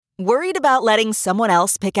Worried about letting someone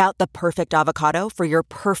else pick out the perfect avocado for your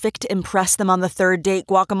perfect impress them on the third date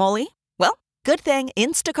guacamole? Well, good thing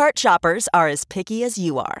Instacart shoppers are as picky as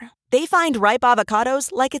you are. They find ripe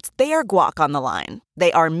avocados like it's their guac on the line.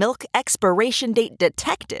 They are milk expiration date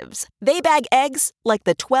detectives. They bag eggs like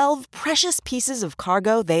the 12 precious pieces of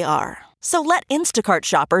cargo they are. So let Instacart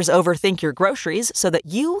shoppers overthink your groceries so that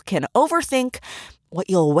you can overthink what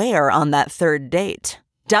you'll wear on that third date.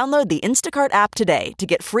 Download the Instacart app today to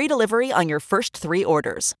get free delivery on your first 3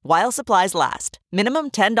 orders, while supplies last.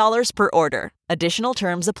 Minimum $10 per order. Additional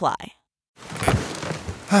terms apply.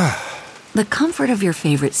 The comfort of your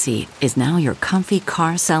favorite seat is now your comfy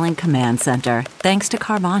car selling command center, thanks to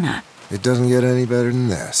Carvana. It doesn't get any better than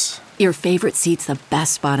this. Your favorite seat's the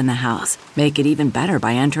best spot in the house. Make it even better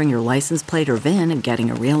by entering your license plate or VIN and getting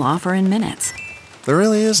a real offer in minutes. There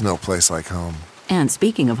really is no place like home. And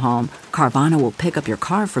speaking of home, Carvana will pick up your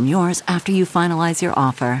car from yours after you finalize your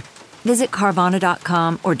offer. Visit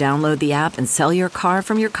Carvana.com or download the app and sell your car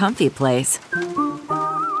from your comfy place.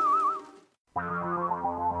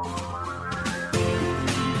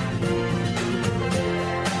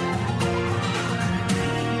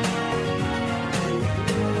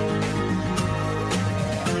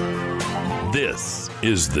 This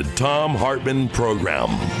is the Thom Hartmann Program.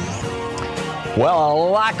 Well,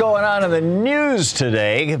 a lot going on in the news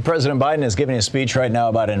today. President Biden is giving a speech right now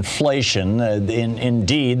about inflation.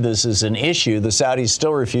 Indeed, this is an issue. The Saudis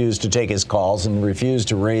still refuse to take his calls and refuse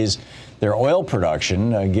to raise their oil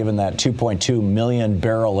production, given that 2.2 million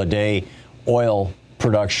barrel a day oil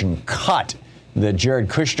production cut that Jared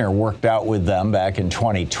Kushner worked out with them back in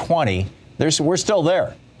 2020. We're still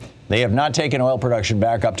there. They have not taken oil production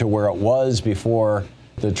back up to where it was before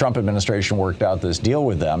the Trump administration worked out this deal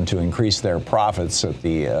with them to increase their profits at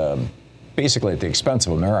basically at the expense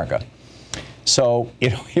of America. So,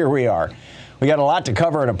 here we are. We got a lot to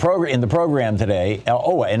cover in the program today.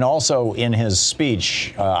 Oh, and also in his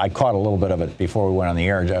speech, I caught a little bit of it before we went on the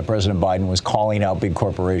air. President Biden was calling out big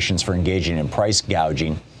corporations for engaging in price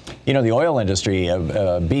gouging. You know, the oil industry,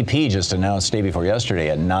 BP just announced day before yesterday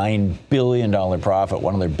a $9 billion profit,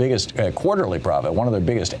 one of their biggest quarterly profit, one of their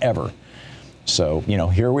biggest ever. So,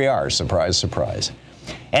 here we are. Surprise, surprise.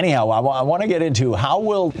 Anyhow, I want to get into how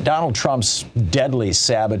will Donald Trump's deadly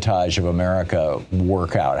sabotage of America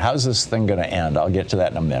work out? How's this thing going to end? I'll get to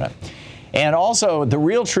that in a minute. And also the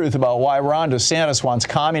real truth about why Ron DeSantis wants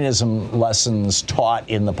communism lessons taught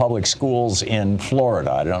in the public schools in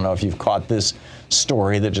Florida. I don't know if you've caught this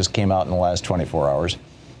story that just came out in the last 24 hours.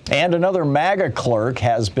 And another MAGA clerk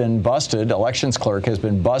has been busted, elections clerk has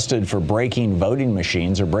been busted for breaking voting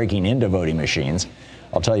machines or breaking into voting machines.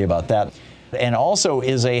 I'll tell you about that. And also,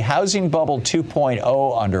 is a housing bubble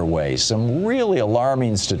 2.0 underway? Some really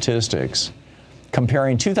alarming statistics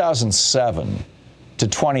comparing 2007 to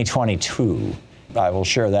 2022. I will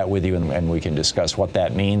share that with you, and we can discuss what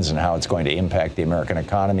that means and how it's going to impact the American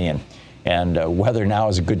economy and whether now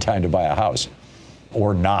is a good time to buy a house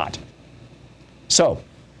or not. So,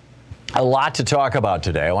 a lot to talk about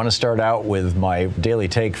today. I want to start out with my daily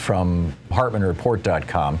take from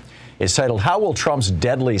HartmanReport.com. It's titled, How Will Trump's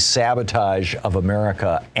Deadly Sabotage of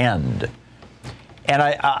America End? And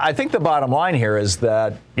I think the bottom line here is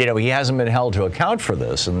that, he hasn't been held to account for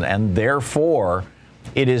this, and therefore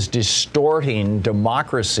it is distorting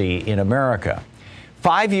democracy in America.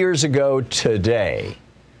 5 years ago today,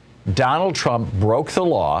 Donald Trump broke the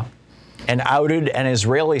law and outed an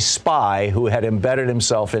Israeli spy who had embedded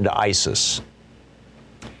himself into ISIS.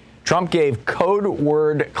 Trump gave code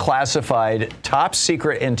word classified top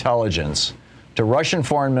secret intelligence to Russian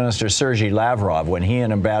Foreign Minister Sergei Lavrov when he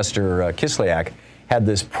and Ambassador Kislyak had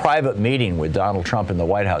this private meeting with Donald Trump in the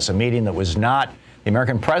White House, a meeting that the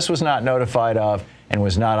American press was not notified of and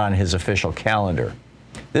was not on his official calendar.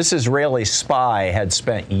 This Israeli spy had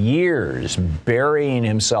spent years burying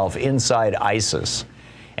himself inside ISIS,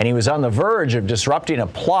 and he was on the verge of disrupting a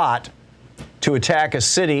plot to attack a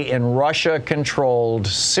city in Russia-controlled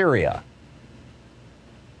Syria.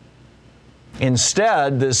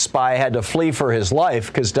 Instead, this spy had to flee for his life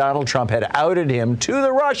because Donald Trump had outed him to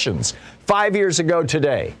the Russians 5 years ago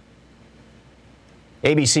today.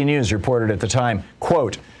 ABC News reported at the time,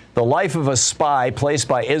 quote, the life of a spy placed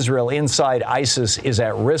by Israel inside ISIS is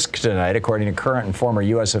at risk tonight, according to current and former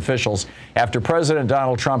U.S. officials, after President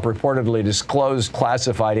Donald Trump reportedly disclosed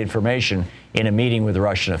classified information in a meeting with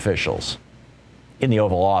Russian officials. In the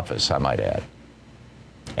Oval Office, I might add.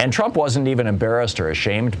 And Trump wasn't even embarrassed or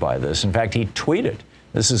ashamed by this. In fact, he tweeted.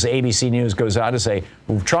 This is ABC News goes on to say,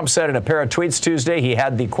 Trump said in a pair of tweets Tuesday he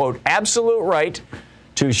had the, quote, absolute right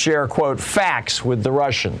to share, quote, facts with the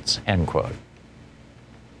Russians, end quote.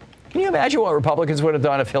 Can you imagine what Republicans would have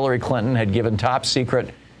done if Hillary Clinton had given top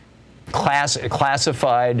secret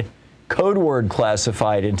classified, code word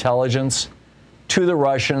classified intelligence to the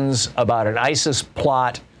Russians about an ISIS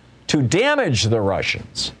plot to damage the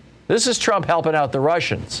Russians? This is Trump helping out the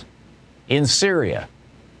Russians in Syria.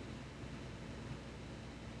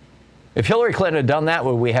 If Hillary Clinton had done that,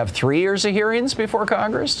 would we have 3 years of hearings before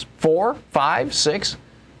Congress? 4, 5, 6?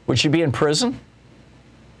 Would she be in prison?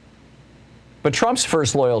 But Trump's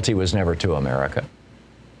first loyalty was never to America.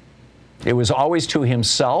 It was always to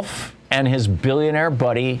himself and his billionaire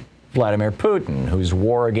buddy, Vladimir Putin, whose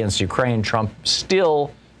war against Ukraine Trump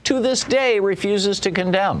still, to this day, refuses to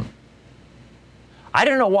condemn. I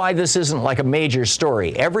don't know why this isn't like a major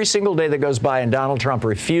story. Every single day that goes by and Donald Trump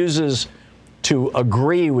refuses to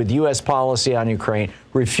agree with U.S. policy on Ukraine,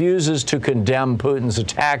 refuses to condemn Putin's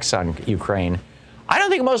attacks on Ukraine. I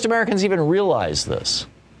don't think most Americans even realize this.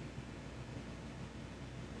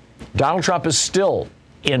 Donald Trump is still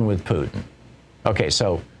in with Putin. Okay,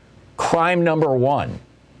 so crime number one.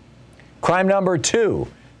 Crime number two,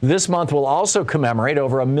 this month will also commemorate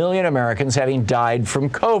over 1 million Americans having died from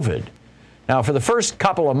COVID. Now, for the first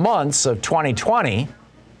couple of months of 2020,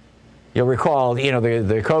 you'll recall, the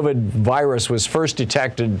COVID virus was first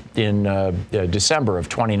detected in December of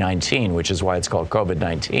 2019, which is why it's called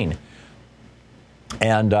COVID-19.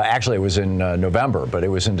 And actually, it was in November, but it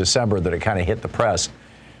was in December that it kind of hit the press.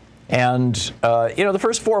 And, the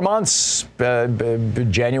first 4 months,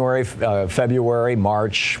 January, February,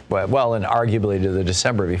 March, well, and arguably to the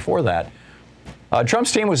December before that,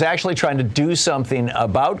 Trump's team was actually trying to do something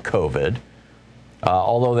about COVID,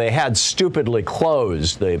 although they had stupidly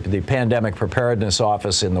closed the Pandemic Preparedness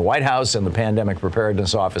Office in the White House and the Pandemic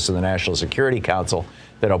Preparedness Office in the National Security Council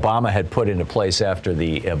that Obama had put into place after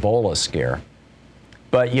the Ebola scare.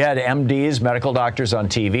 But you had MDs, medical doctors on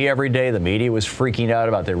TV every day. The media was freaking out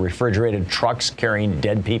about the refrigerated trucks carrying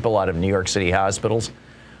dead people out of New York City hospitals.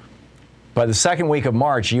 By the second week of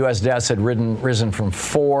March, U.S. deaths had risen from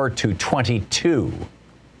 4 to 22.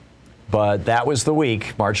 But that was the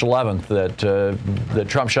week, March 11th, that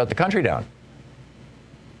Trump shut the country down.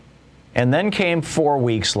 And then came 4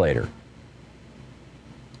 weeks later.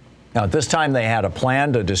 Now, at this time, they had a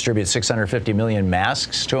plan to distribute 650 million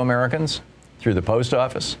masks to Americans through the post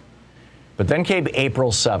office. But then came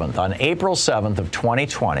April 7th. On April 7th of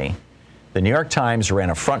 2020, the New York Times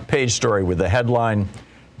ran a front page story with the headline,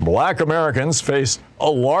 "Black Americans face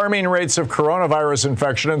alarming rates of coronavirus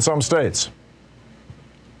infection in some states."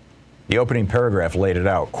 The opening paragraph laid it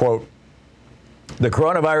out. Quote, "The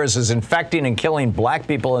coronavirus is infecting and killing black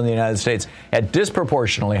people in the United States at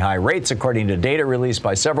disproportionately high rates, according to data released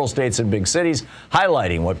by several states and big cities,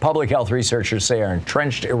 highlighting what public health researchers say are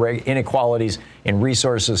entrenched inequalities in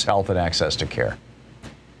resources, health, and access to care."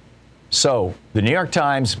 So the New York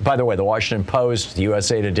Times, by the way, the Washington Post, the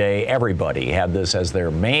USA Today, everybody had this as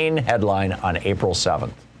their main headline on April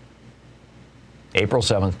 7th. April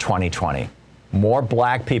 7th, 2020. More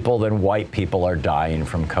black people than white people are dying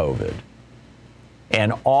from COVID.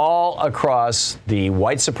 And all across the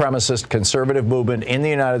white supremacist conservative movement in the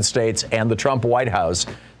United States and the Trump White House,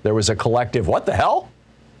 there was a collective, what the hell?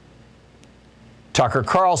 Tucker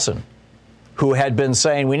Carlson, who had been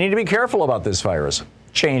saying we need to be careful about this virus,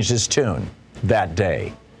 changed his tune that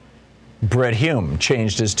day. Brett Hume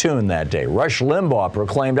changed his tune that day. Rush Limbaugh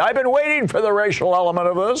proclaimed, "I've been waiting for the racial element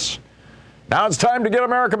of this. Now it's time to get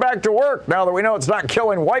America back to work, now that we know it's not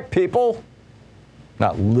killing white people."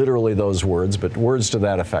 Not literally those words, but words to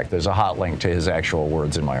that effect. There's a hot link to his actual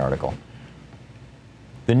words in my article.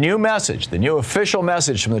 The new message, the new official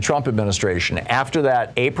message from the Trump administration after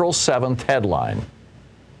that April 7th headline,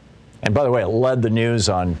 and by the way, it led the news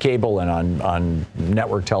on cable and on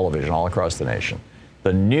network television all across the nation.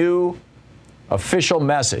 The new official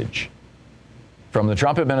message from the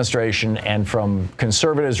Trump administration and from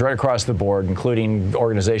conservatives right across the board, including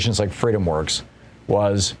organizations like Freedom Works,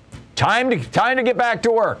 was time to get back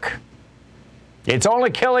to work. It's only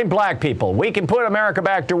killing black people. We can put America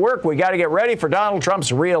back to work. We got to get ready for Donald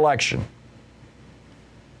Trump's re-election.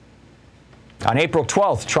 On April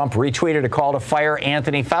 12th, Trump retweeted a call to fire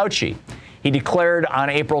Anthony Fauci. He declared on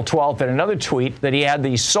April 12th in another tweet that he had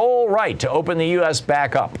the sole right to open the U.S.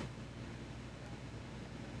 back up.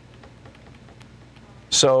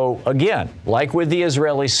 So, again, like with the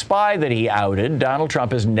Israeli spy that he outed, Donald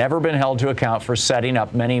Trump has never been held to account for setting up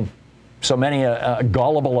so many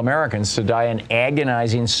gullible Americans to die an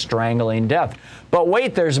agonizing, strangling death. But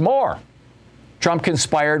wait, there's more. Trump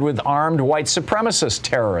conspired with armed white supremacist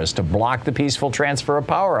terrorists to block the peaceful transfer of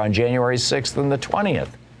power on January 6th and the 20th.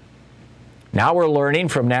 Now we're learning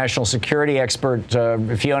from national security expert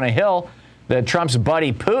Fiona Hill that Trump's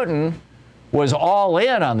buddy Putin was all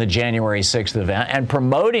in on the January 6th event and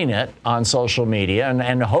promoting it on social media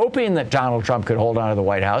and hoping that Donald Trump could hold on to the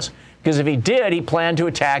White House, because if he did, he planned to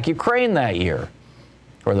attack Ukraine that year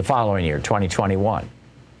or the following year, 2021.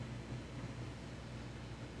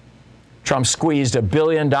 Trump squeezed $1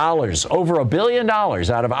 billion, over $1 billion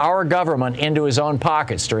out of our government into his own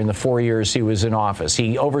pockets during the 4 years he was in office.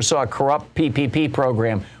 He oversaw a corrupt PPP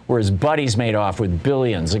program where his buddies made off with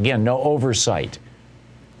billions. Again, no oversight.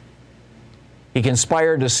 He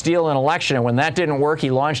conspired to steal an election, and when that didn't work, he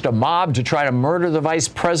launched a mob to try to murder the vice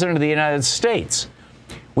president of the United States.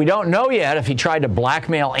 We don't know yet if he tried to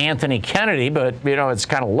blackmail Anthony Kennedy, but, it's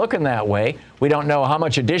kind of looking that way. We don't know how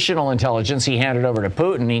much additional intelligence he handed over to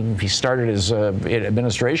Putin. He started his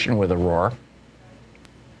administration with a roar.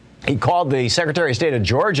 He called the Secretary of State of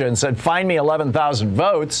Georgia and said, "Find me 11,000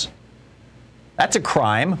 votes." That's a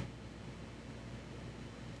crime.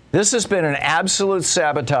 This has been an absolute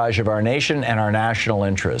sabotage of our nation and our national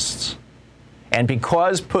interests. And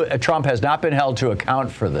because Trump has not been held to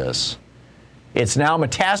account for this, it's now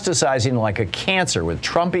metastasizing like a cancer with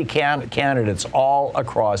Trumpy candidates all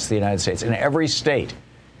across the United States. In every state,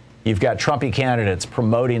 you've got Trumpy candidates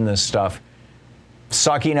promoting this stuff,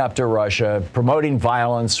 sucking up to Russia, promoting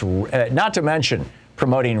violence, not to mention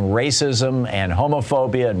promoting racism and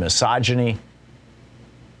homophobia and misogyny.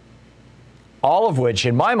 All of which,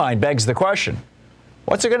 in my mind, begs the question,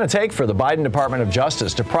 what's it going to take for the Biden Department of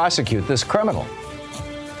Justice to prosecute this criminal?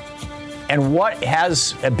 And what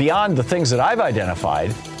has, beyond the things that I've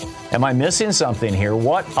identified, am I missing something here?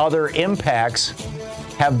 What other impacts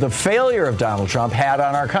have the failure of Donald Trump had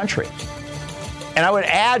on our country? And I would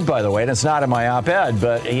add, by the way, and it's not in my op-ed,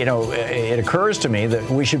 but, it occurs to me that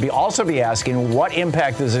we should also be asking, what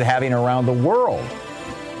impact is it having around the world?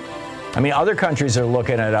 I mean, other countries are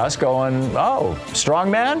looking at us going, "Oh,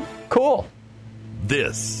 strong man? Cool."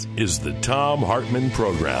 This is the Thom Hartmann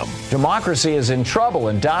Program. Democracy is in trouble,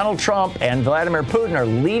 and Donald Trump and Vladimir Putin are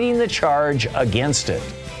leading the charge against it.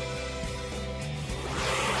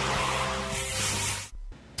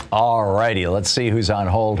 All righty, let's see who's on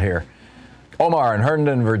hold here. Omar in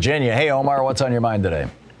Herndon, Virginia. Hey, Omar, what's on your mind today?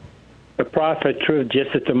 The prophet, truth,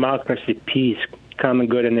 justice, democracy, peace, common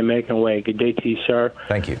good in the American way. Good day to you, sir.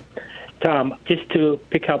 Thank you. Tom, just to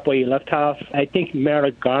pick up where you left off, I think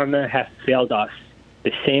Merrick Garner has failed us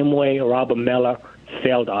the same way Robert Mueller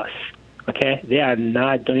failed us. Okay? They are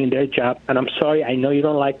not doing their job. And I'm sorry, I know you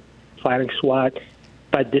don't like firing SWAT,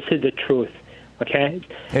 but this is the truth. Okay?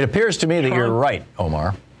 It appears to me that you're right,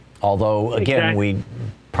 Omar. Although, again, we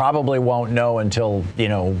probably won't know until,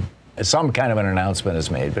 some kind of an announcement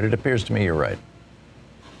is made. But it appears to me you're right.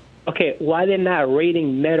 Okay, why they're not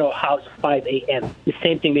raiding Meadow House 5 a.m.? The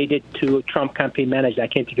same thing they did to Trump campaign manager. I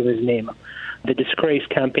can't think of his name. The disgraced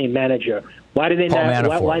campaign manager. Why did they Paul not?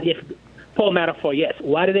 Manafort. Paul Manafort, yes.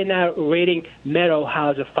 Why did they not raiding Meadow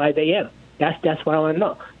House at 5 a.m.? That's what I want to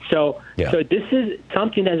know. So this is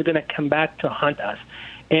something that's going to come back to haunt us.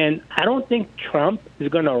 And I don't think Trump is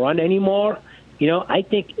going to run anymore. I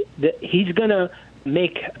think that he's going to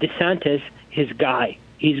make DeSantis his guy.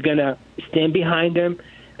 He's going to stand behind him.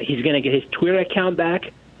 He's going to get his Twitter account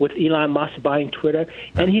back with Elon Musk buying Twitter.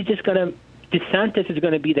 And he's just going to – DeSantis is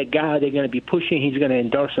going to be the guy they're going to be pushing. He's going to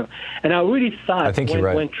endorse him. And I really thought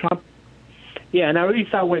when Trump – and I really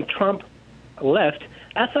thought when Trump left,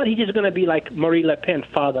 I thought he's just going to be like Marine Le Pen's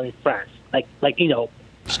father in France. Like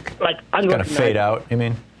It's going to fade out, you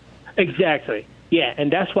mean? Exactly. Yeah,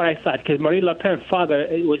 and that's what I thought, because Marine Le Pen's father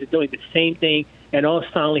was doing the same thing, and all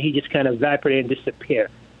suddenly he just kind of evaporated and disappeared.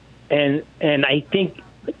 And I think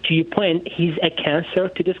 – to your point, he's a cancer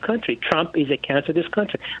to this country. Trump is a cancer to this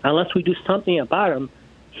country. Unless we do something about him,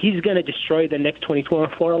 he's going to destroy the next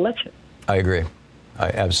 2024 election. I agree. I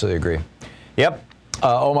absolutely agree. Yep.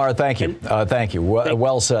 Omar, thank you. Thank you.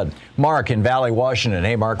 Well said. Mark in Valley, Washington.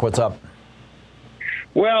 Hey, Mark, what's up?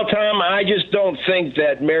 Well, Tom, I just don't think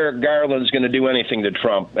that Merrick Garland's going to do anything to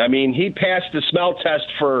Trump. I mean, he passed the smell test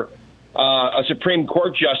for a Supreme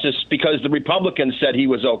Court justice because the Republicans said he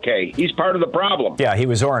was okay. He's part of the problem. Yeah, he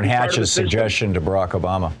was Orrin Hatch's suggestion to Barack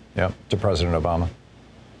Obama. Yeah, to President Obama.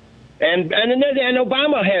 And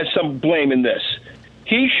Obama has some blame in this.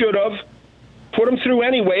 He should have put him through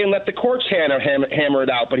anyway and let the courts hammer it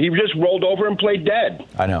out, but he just rolled over and played dead.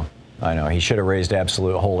 I know. He should have raised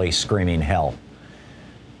absolute holy screaming hell.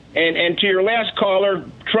 And to your last caller,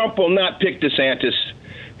 Trump will not pick DeSantis.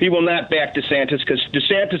 He will not back DeSantis because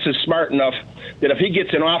DeSantis is smart enough that if he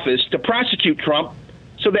gets in office to prosecute Trump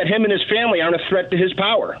so that him and his family aren't a threat to his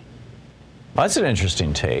power. That's an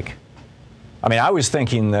interesting take. I mean, I was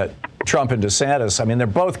thinking that Trump and DeSantis, they're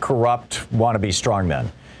both corrupt wannabe strongmen.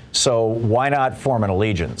 So why not form an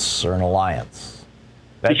allegiance or an alliance?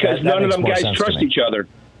 Because none of them guys trust each other.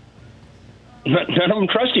 None of them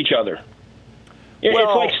trust each other. It's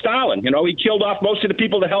like Stalin. He killed off most of the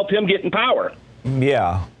people to help him get in power.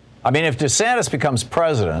 Yeah. I mean, if DeSantis becomes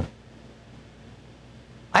president,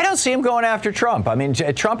 I don't see him going after Trump. I mean,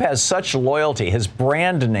 Trump has such loyalty. His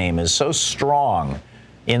brand name is so strong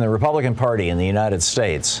in the Republican Party in the United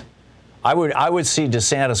States. I would see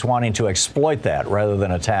DeSantis wanting to exploit that rather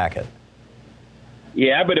than attack it.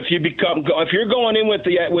 Yeah, but if you're going in with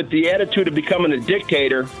the attitude of becoming a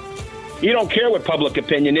dictator, you don't care what public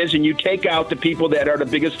opinion is, and you take out the people that are the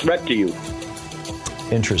biggest threat to you.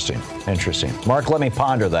 Interesting. Mark, let me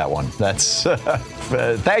ponder that one. That's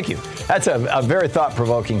thank you. That's a very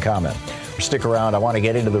thought-provoking comment. Stick around. I want to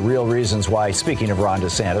get into the real reasons why, speaking of Ron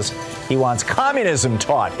DeSantis, he wants communism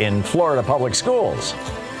taught in Florida public schools.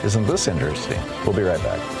 Isn't this interesting? We'll be right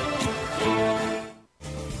back.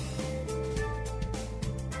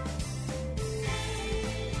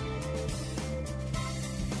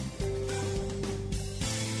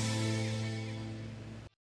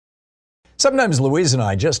 Sometimes Louise and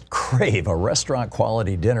I just crave a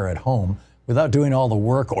restaurant-quality dinner at home without doing all the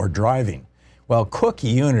work or driving. Well, Cook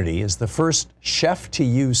Unity is the first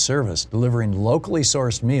chef-to-you service delivering locally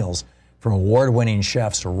sourced meals from award-winning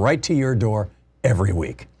chefs right to your door every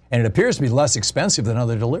week. And it appears to be less expensive than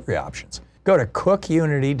other delivery options. Go to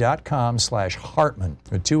cookunity.com/Hartman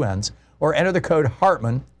with 2 N's or enter the code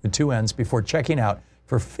Hartman with 2 N's before checking out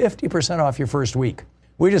for 50% off your first week.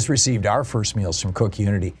 We just received our first meals from Cook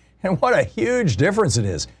Unity, and what a huge difference it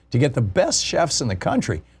is to get the best chefs in the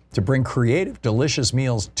country to bring creative, delicious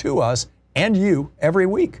meals to us and you every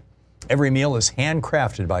week. Every meal is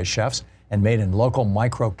handcrafted by chefs and made in local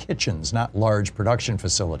micro kitchens, not large production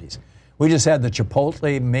facilities. We just had the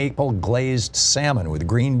Chipotle maple glazed salmon with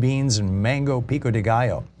green beans and mango pico de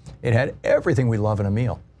gallo. It had everything we love in a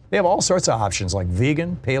meal. They have all sorts of options like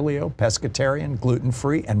vegan, paleo, pescatarian,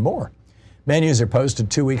 gluten-free, and more. Menus are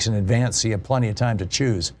posted 2 weeks in advance, so you have plenty of time to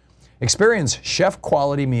choose. Experience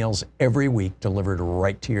chef-quality meals every week delivered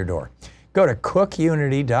right to your door. Go to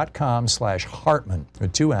cookunity.com/Hartman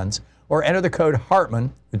with 2 N's or enter the code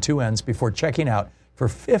Hartman with 2 N's before checking out for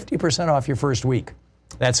 50% off your first week.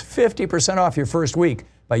 That's 50% off your first week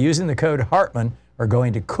by using the code Hartman or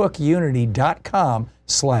going to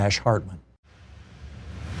cookunity.com/Hartman.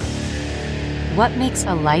 What makes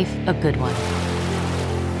a life a good one?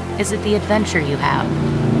 Is it the adventure you have?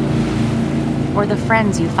 Or the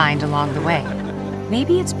friends you find along the way?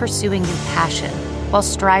 Maybe it's pursuing your passion while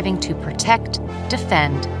striving to protect,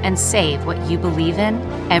 defend, and save what you believe in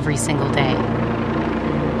every single day.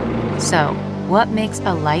 So, what makes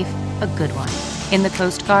a life a good one? In the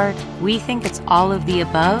Coast Guard, we think it's all of the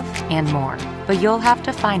above and more, but you'll have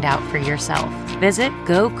to find out for yourself. Visit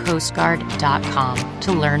gocoastguard.com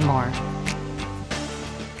to learn more.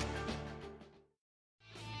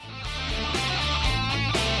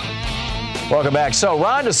 Welcome back. So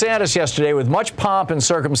Ron DeSantis yesterday, with much pomp and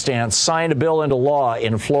circumstance, signed a bill into law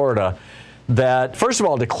in Florida that, first of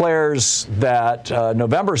all, declares that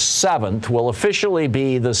November 7th will officially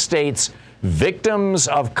be the state's Victims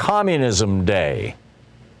of Communism Day.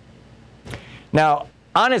 Now,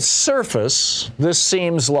 on its surface, this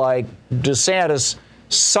seems like DeSantis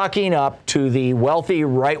sucking up to the wealthy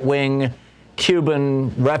right-wing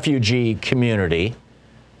Cuban refugee community.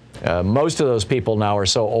 Most of those people now are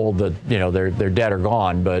so old that they're dead or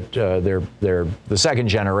gone, but the second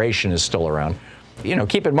generation is still around.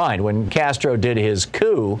 Keep in mind when Castro did his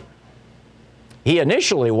coup, he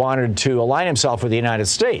initially wanted to align himself with the United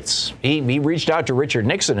States. He reached out to Richard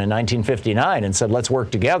Nixon in 1959 and said, "Let's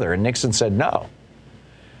work together," and Nixon said no.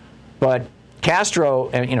 But Castro,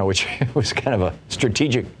 which was kind of a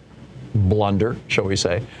strategic blunder, shall we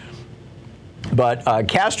say. But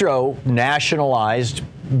Castro nationalized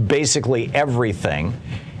basically everything,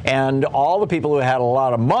 and all the people who had a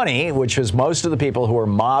lot of money, which was most of the people who were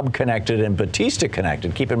mob connected and Batista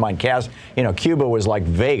connected. Keep in mind, Cuba was like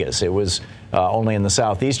Vegas. It was only in the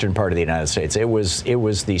southeastern part of the United States. It was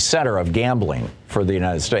the center of gambling for the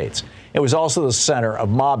United States. It was also the center of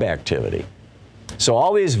mob activity. So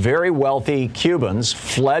all these very wealthy Cubans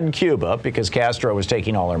fled Cuba because Castro was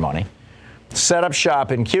taking all their money. Set up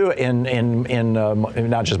shop in Cuba, in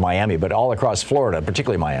not just Miami, but all across Florida,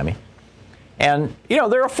 particularly Miami. And,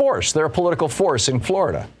 they're a force. They're a political force in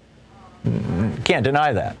Florida. Can't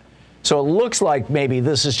deny that. So it looks like maybe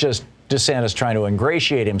this is just DeSantis trying to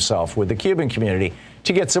ingratiate himself with the Cuban community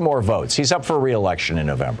to get some more votes. He's up for re-election in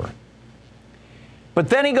November. But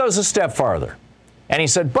then he goes a step farther. And he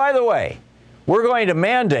said, by the way, we're going to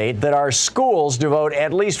mandate that our schools devote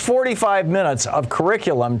at least 45 minutes of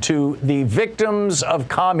curriculum to the victims of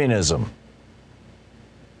communism.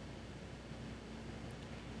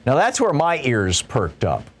 Now, that's where my ears perked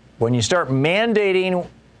up. When you start mandating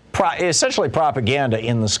essentially propaganda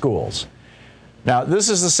in the schools. Now, this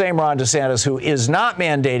is the same Ron DeSantis who is not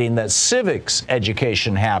mandating that civics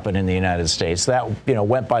education happen in the United States. That,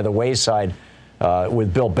 went by the wayside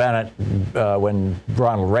with Bill Bennett when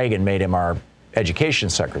Ronald Reagan made him our education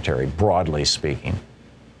secretary, broadly speaking.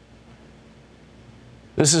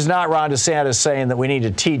 This is not Ron DeSantis saying that we need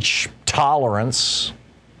to teach tolerance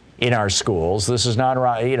in our schools. This is not,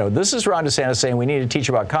 this is Ron DeSantis saying we need to teach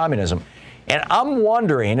about communism. And I'm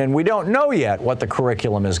wondering, and we don't know yet what the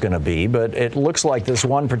curriculum is going to be, but it looks like this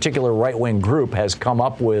one particular right-wing group has come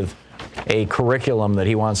up with a curriculum that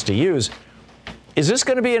he wants to use. Is this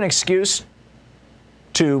going to be an excuse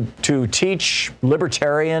to teach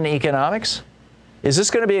libertarian economics? Is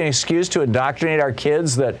this going to be an excuse to indoctrinate our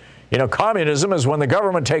kids that, communism is when the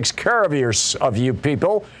government takes care of you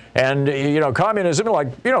people, and, communism, like,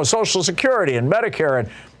 Social Security and Medicare and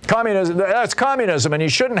communism, that's communism, and you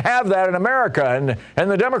shouldn't have that in America,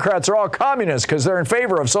 and the Democrats are all communists because they're in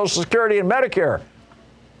favor of Social Security and Medicare.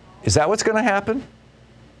 Is that what's going to happen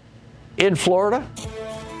in Florida?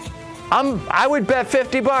 I would bet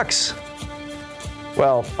 $50.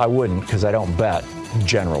 Well, I wouldn't because I don't bet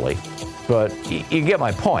generally, but you get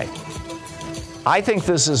my point. I think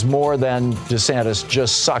this is more than DeSantis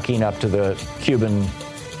just sucking up to the Cuban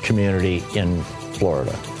community in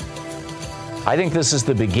Florida. I think this is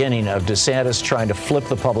the beginning of DeSantis trying to flip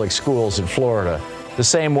the public schools in Florida, the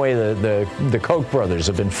same way the Koch brothers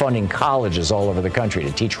have been funding colleges all over the country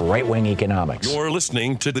to teach right-wing economics. You're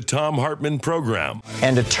listening to the Thom Hartmann Program.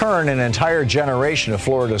 And to turn an entire generation of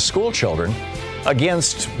Florida school children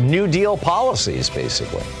against New Deal policies,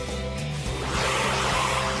 basically.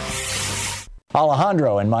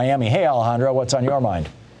 Alejandro in Miami. Hey, Alejandro, what's on your mind?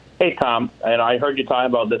 Hey, Tom, and I heard you talking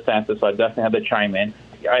about DeSantis, so I definitely have to chime in.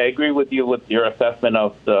 I agree with you with your assessment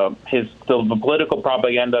of the political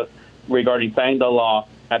propaganda regarding signing the law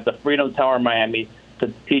at the Freedom Tower in Miami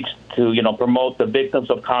to promote the victims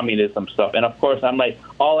of communism stuff. And, of course, I'm like,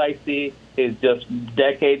 all I see is just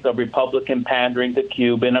decades of Republican pandering to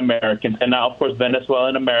Cuban Americans, and now, of course,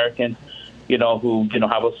 Venezuelan Americans, who,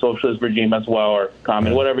 have a socialist regime as well, or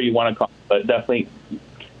communist, whatever you want to call it, but definitely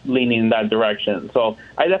leaning in that direction. So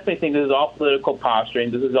I definitely think this is all political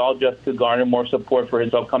posturing. This is all just to garner more support for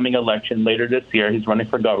his upcoming election later this year. He's running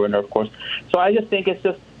for governor, of course. So I just think it's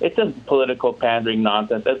just political pandering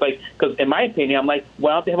nonsense. It's like, because in my opinion, I'm like,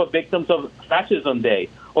 why don't they have a Victims of Fascism Day?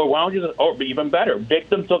 Or why don't you, or even better,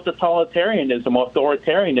 Victims of Totalitarianism,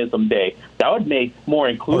 Authoritarianism Day? That would make more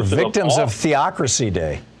inclusive. Or Victims of Theocracy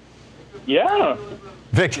Day. Yeah.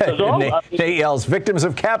 Nate yells, Victims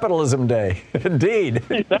of Capitalism Day. Indeed.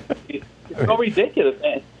 Exactly. It's so ridiculous.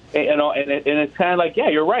 And it's kind of like, yeah,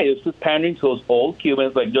 you're right. It's just pandering to those old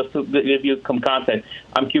Cubans. Like, just to give you some context,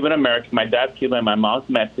 I'm Cuban American. My dad's Cuban. My mom's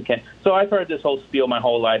Mexican. So I've heard this whole spiel my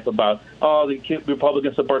whole life about, the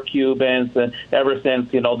Republicans support Cubans, and ever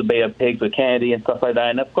since, the Bay of Pigs with Kennedy and stuff like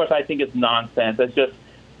that. And of course, I think it's nonsense. It's just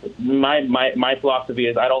my philosophy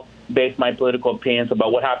is I don't base my political opinions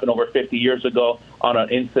about what happened over 50 years ago on an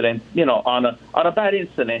incident, on a bad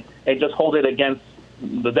incident, and just hold it against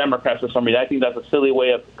the Democrats for some reason. I think that's a silly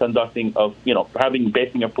way of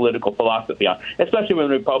basing your political philosophy on, especially when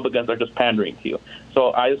Republicans are just pandering to you.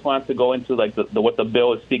 So I just wanted to go into like what the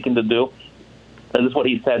bill is seeking to do. And this is what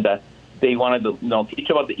he said, that they wanted to teach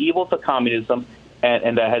about the evils of communism,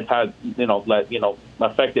 and that has had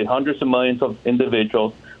affected hundreds of millions of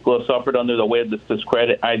individuals who have suffered under the weight of this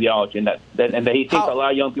discredit ideology, and that he thinks a lot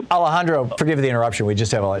of young people. Alejandro, forgive the interruption. We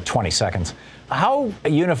just have like 20 seconds. How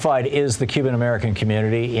unified is the Cuban American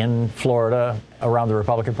community in Florida around the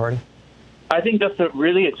Republican Party? I think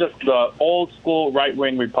it's just the old school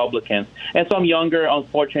right-wing Republicans and some younger,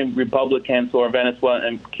 unfortunate Republicans who are Venezuelan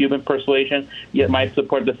and Cuban persuasion yet might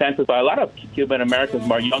support DeSantis. But a lot of Cuban Americans,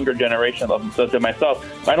 more younger generation, such as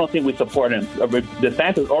myself, I don't think we support him,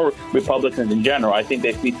 DeSantis or Republicans in general. I think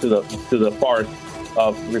they speak to the farce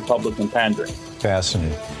of Republican pandering.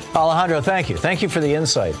 Fascinating. Alejandro, thank you. Thank you for the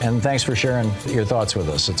insight, and thanks for sharing your thoughts with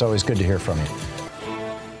us. It's always good to hear from you.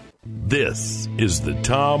 This is the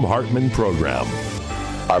Thom Hartmann Program.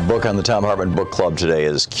 Our book on the Thom Hartmann Book Club today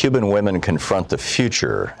is Cuban Women Confront the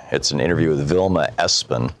Future. It's an interview with Vilma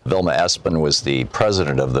Espin. Vilma Espin was the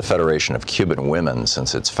president of the Federation of Cuban Women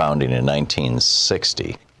since its founding in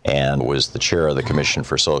 1960 and was the chair of the Commission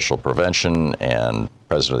for Social Prevention and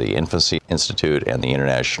president of the Infancy Institute and the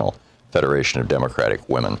International Federation of Democratic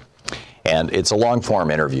Women. And it's a long-form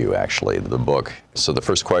interview, actually, the book. So the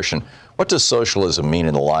first question, what does socialism mean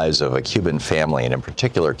in the lives of a Cuban family, and in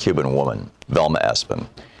particular, Cuban woman, Velma Espin?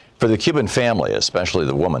 For the Cuban family, especially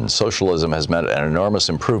the woman, socialism has meant an enormous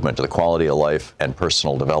improvement to the quality of life and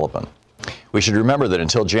personal development. We should remember that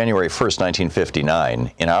until January 1st,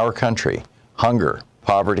 1959, in our country, hunger,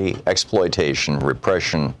 poverty, exploitation,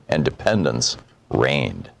 repression, and dependence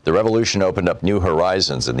reigned. The revolution opened up new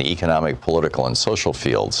horizons in the economic, political, and social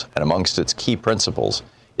fields, and amongst its key principles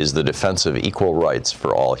is the defense of equal rights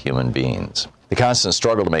for all human beings. The constant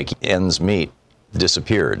struggle to make ends meet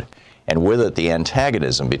disappeared, and with it the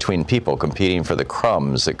antagonism between people competing for the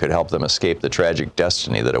crumbs that could help them escape the tragic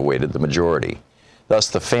destiny that awaited the majority. Thus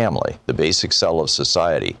the family, the basic cell of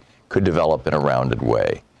society, could develop in a rounded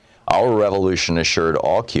way. Our revolution assured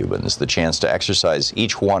all Cubans the chance to exercise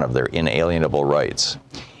each one of their inalienable rights.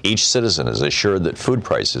 Each citizen is assured that food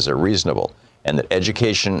prices are reasonable and that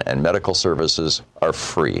education and medical services are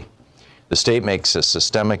free. The state makes a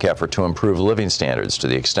systemic effort to improve living standards to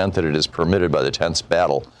the extent that it is permitted by the tense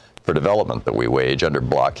battle for development that we wage under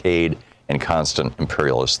blockade and constant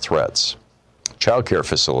imperialist threats. Child care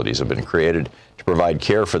facilities have been created to provide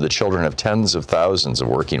care for the children of tens of thousands of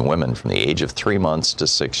working women from the age of 3 months to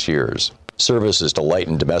 6 years. Services to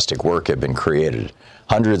lighten domestic work have been created.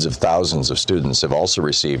 Hundreds of thousands of students have also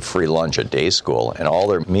received free lunch at day school and all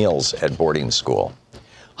their meals at boarding school.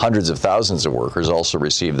 Hundreds of thousands of workers also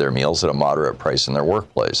receive their meals at a moderate price in their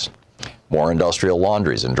workplace. More industrial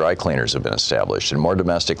laundries and dry cleaners have been established, and more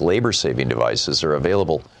domestic labor-saving devices are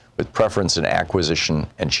available with preference in acquisition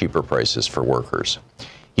and cheaper prices for workers.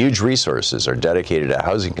 Huge resources are dedicated to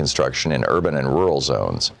housing construction in urban and rural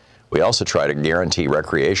zones. We also try to guarantee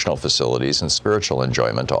recreational facilities and spiritual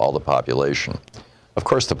enjoyment to all the population. Of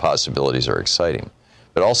course, the possibilities are exciting,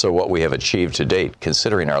 but also what we have achieved to date,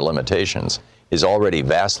 considering our limitations, is already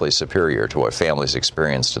vastly superior to what families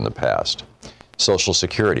experienced in the past. Social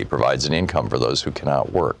Security provides an income for those who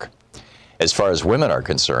cannot work. As far as women are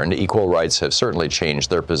concerned, equal rights have certainly changed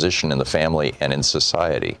their position in the family and in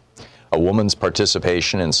society. A woman's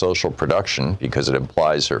participation in social production, because it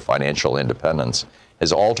implies her financial independence,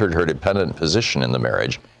 has altered her dependent position in the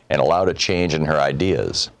marriage and allowed a change in her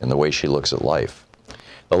ideas and the way she looks at life.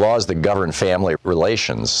 The laws that govern family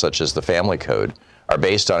relations, such as the Family Code, are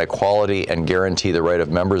based on equality and guarantee the right of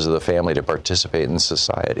members of the family to participate in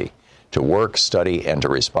society, to work, study, and to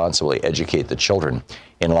responsibly educate the children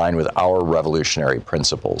in line with our revolutionary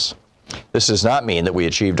principles. This does not mean that we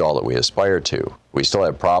achieved all that we aspire to. We still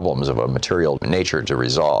have problems of a material nature to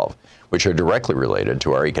resolve, which are directly related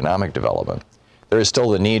to our economic development. There is still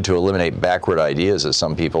the need to eliminate backward ideas that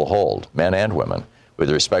some people hold, men and women,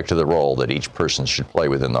 with respect to the role that each person should play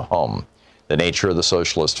within the home, the nature of the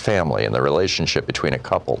socialist family, and the relationship between a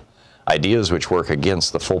couple, ideas which work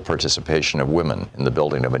against the full participation of women in the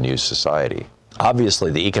building of a new society.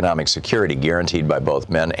 Obviously, the economic security guaranteed by both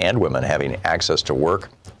men and women having access to work,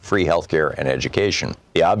 free health care, and education,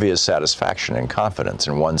 the obvious satisfaction and confidence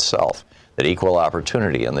in oneself, that equal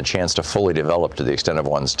opportunity and the chance to fully develop to the extent of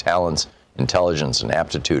one's talents, intelligence, and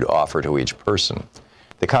aptitude offer to each person,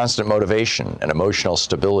 the constant motivation and emotional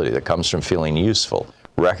stability that comes from feeling useful,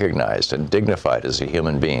 recognized, and dignified as a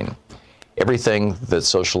human being. Everything that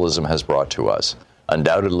socialism has brought to us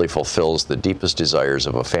undoubtedly fulfills the deepest desires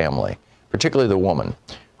of a family, particularly the woman,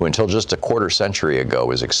 who until just a quarter century ago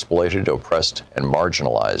was exploited, oppressed, and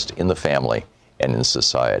marginalized in the family and in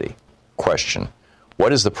society. Question: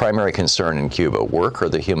 what is the primary concern in Cuba, work or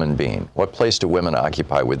the human being? What place do women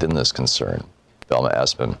occupy within this concern? Velma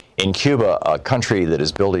Espin: in Cuba, a country that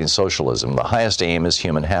is building socialism, the highest aim is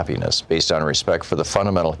human happiness, based on respect for the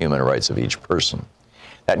fundamental human rights of each person.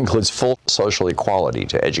 That includes full social equality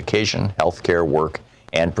to education, health care, work,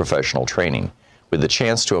 and professional training, with the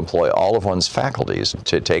chance to employ all of one's faculties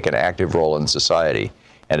to take an active role in society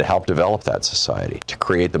and to help develop that society, to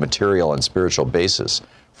create the material and spiritual basis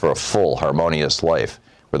for a full, harmonious life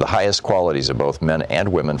where the highest qualities of both men and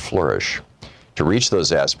women flourish. To reach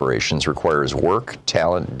those aspirations requires work,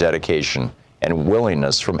 talent, dedication, and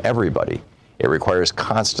willingness from everybody. It requires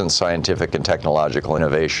constant scientific and technological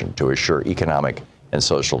innovation to assure economic and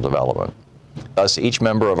social development. Thus, each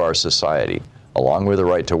member of our society, along with the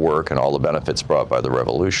right to work and all the benefits brought by the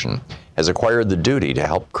revolution, has acquired the duty to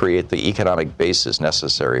help create the economic basis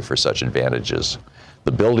necessary for such advantages.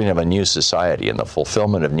 The building of a new society and the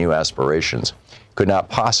fulfillment of new aspirations could not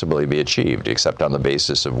possibly be achieved except on the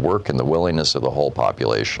basis of work and the willingness of the whole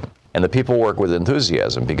population. And the people work with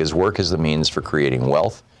enthusiasm because work is the means for creating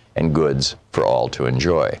wealth and goods for all to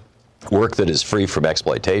enjoy. Work that is free from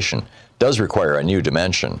exploitation does require a new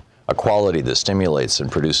dimension, a quality that stimulates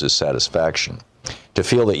and produces satisfaction. to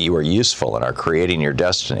feel that you are useful and are creating your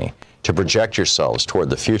destiny, to project yourselves toward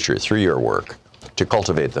the future through your work, to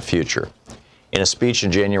cultivate the future. In a speech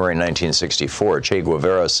in January 1964, Che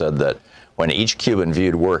Guevara said that when each Cuban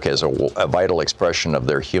viewed work as a vital expression of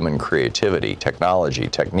their human creativity, technology,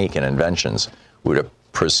 technique, and inventions would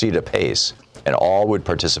proceed apace, and all would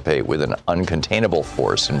participate with an uncontainable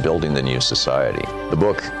force in building the new society. The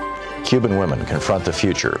book, Cuban Women Confront the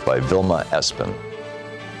Future by Vilma Espin.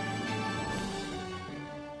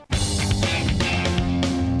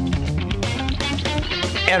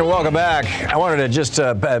 And welcome back. I wanted to just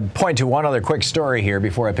point to one other quick story here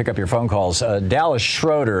before I pick up your phone calls. Dallas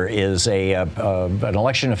Schroeder is an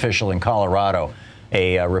election official in Colorado,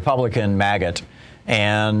 a Republican maggot.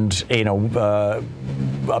 And,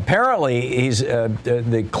 apparently he's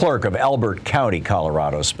the clerk of Elbert County,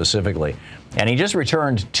 Colorado, specifically. And he just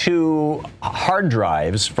returned 2 hard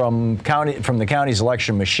drives from the county's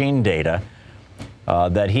election machine data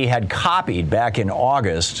that he had copied back in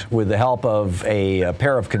August with the help of a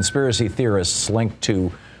pair of conspiracy theorists linked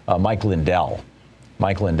to Mike Lindell.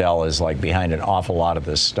 Mike Lindell is like behind an awful lot of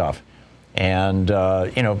this stuff. And,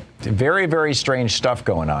 very, very strange stuff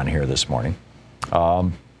going on here this morning.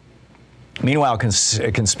 Meanwhile,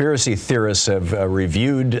 conspiracy theorists have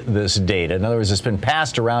reviewed this data. In other words, it's been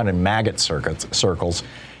passed around in maggot circles.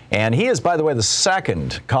 And he is, by the way, the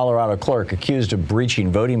second Colorado clerk accused of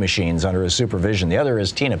breaching voting machines under his supervision. The other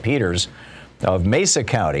is Tina Peters of Mesa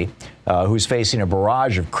County, who's facing a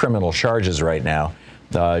barrage of criminal charges right now.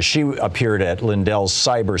 She appeared at Lindell's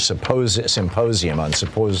cyber symposium on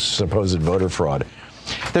supposed voter fraud.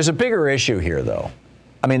 There's a bigger issue here, though.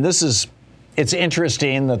 I mean, it's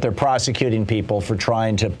interesting that they're prosecuting people for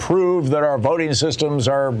trying to prove that our voting systems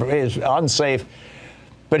are unsafe.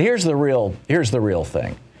 But here's the real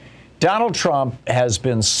thing. Donald Trump has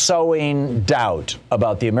been sowing doubt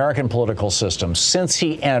about the American political system since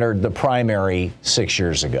he entered the primary 6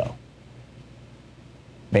 years ago,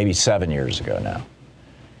 maybe 7 years ago now.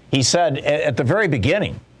 He said at the very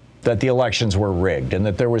beginning that the elections were rigged and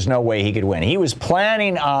that there was no way he could win. He was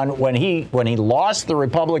planning on, when he lost the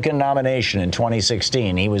Republican nomination in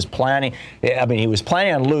 2016, he was planning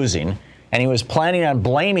on losing, and he was planning on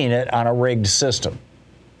blaming it on a rigged system.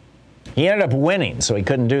 He ended up winning, so he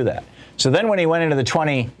couldn't do that. So then when he went into the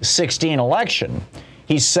 2016 election,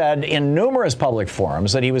 he said in numerous public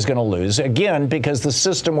forums that he was going to lose, again, because the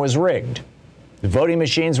system was rigged. The voting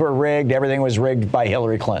machines were rigged. Everything was rigged by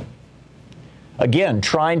Hillary Clinton. Again,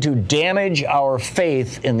 trying to damage our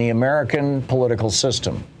faith in the American political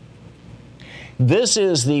system. This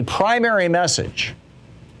is the primary message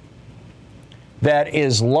that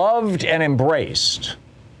is loved and embraced.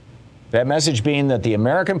 That message being that the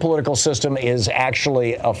American political system is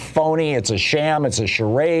actually a phony, it's a sham, it's a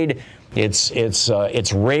charade, it's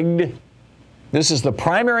rigged. This is the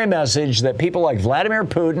primary message that people like Vladimir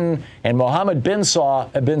Putin and Mohammed bin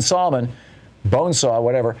Salman, Bonesaw,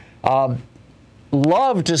 whatever,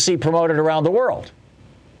 love to see promoted around the world.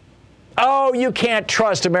 Oh, you can't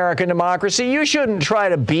trust American democracy. You shouldn't try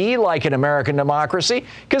to be like an American democracy,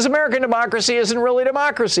 because American democracy isn't really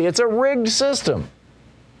democracy. It's a rigged system,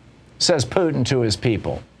 says Putin to his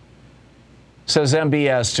people, says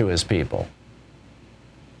MBS to his people,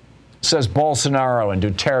 says Bolsonaro and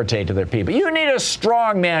Duterte to their people. You need a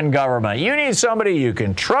strongman government. You need somebody you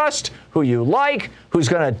can trust, who you like, who's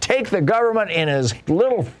going to take the government in his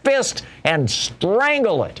little fist and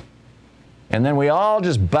strangle it. And then we all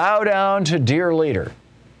just bow down to dear leader.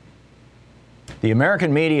 The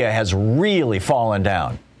American media has really fallen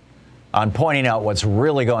down on pointing out what's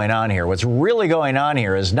really going on here. What's really going on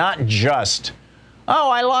here is not just, oh,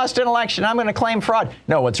 I lost an election, I'm going to claim fraud.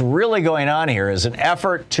 No, what's really going on here is an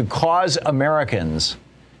effort to cause Americans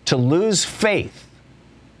to lose faith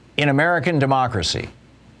in American democracy,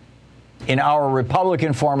 in our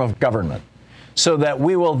Republican form of government, so that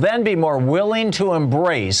we will then be more willing to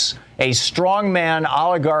embrace a strongman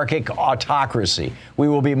oligarchic autocracy. We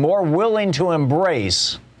will be more willing to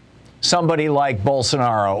embrace somebody like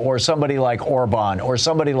Bolsonaro or somebody like Orban or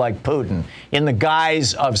somebody like Putin in the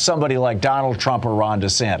guise of somebody like Donald Trump or Ron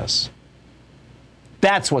DeSantis.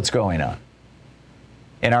 That's what's going on.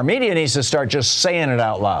 And our media needs to start just saying it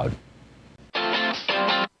out loud.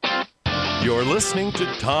 You're listening to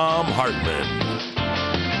Thom Hartmann.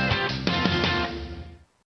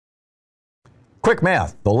 Quick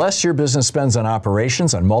math. The less your business spends on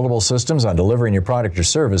operations, on multiple systems, on delivering your product or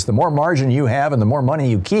service, the more margin you have and the more money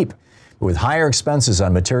you keep. With higher expenses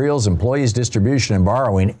on materials, employees, distribution, and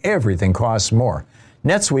borrowing, everything costs more.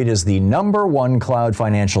 NetSuite is the #1 cloud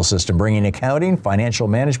financial system, bringing accounting, financial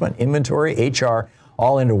management, inventory, HR,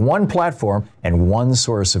 all into one platform and one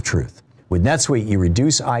source of truth. With NetSuite, you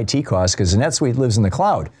reduce IT costs because NetSuite lives in the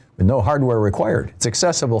cloud with no hardware required. It's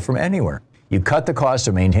accessible from anywhere. You cut the cost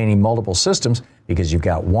of maintaining multiple systems because you've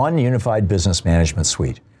got one unified business management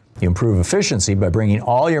suite. You improve efficiency by bringing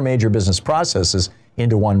all your major business processes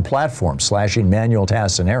into one platform, slashing manual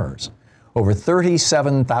tasks and errors. Over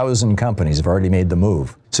 37,000 companies have already made the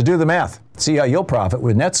move. So do the math. See how you'll profit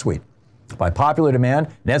with NetSuite. By popular demand,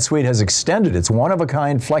 NetSuite has extended its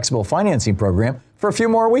one-of-a-kind flexible financing program for a few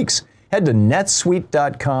more weeks. Head to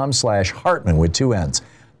netsuite.com/Hartman with 2 N's.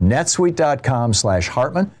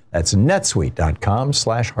 netsuite.com/Hartman. That's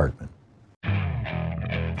netsuite.com/Hartman.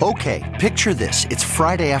 Okay, picture this. It's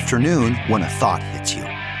Friday afternoon when a thought hits you.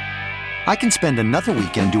 I can spend another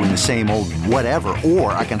weekend doing the same old whatever,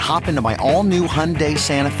 or I can hop into my all-new Hyundai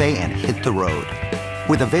Santa Fe and hit the road.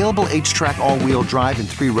 With available H-Track all-wheel drive and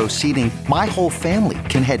 3-row seating, my whole family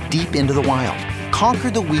can head deep into the wild.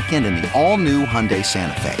 Conquer the weekend in the all-new Hyundai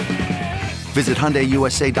Santa Fe. Visit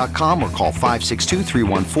HyundaiUSA.com or call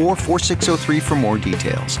 562-314-4603 for more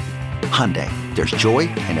details. Hyundai, there's joy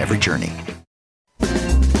in every journey.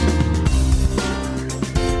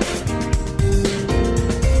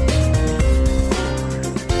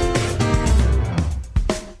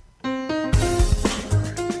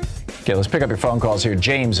 Okay, let's pick up your phone calls here.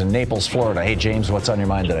 James in Naples, Florida. Hey, James, what's on your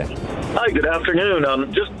mind today? Hi, good afternoon.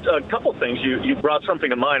 Just a couple things. You brought something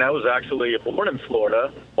to mind. I was actually born in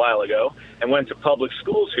Florida a while ago and went to public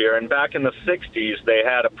schools here. And back in the 60s, they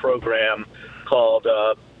had a program called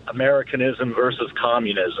Americanism versus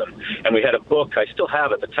Communism. And we had a book. I still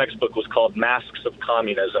have it. The textbook was called Masks of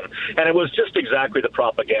Communism. And it was just exactly the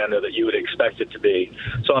propaganda that you would expect it to be.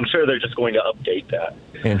 So I'm sure they're just going to update that.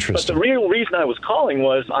 Interesting. But the real reason I was calling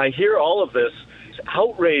was I hear all of this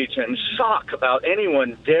outrage and shock about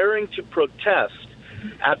anyone daring to protest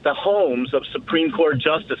at the homes of Supreme Court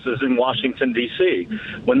justices in Washington, D.C.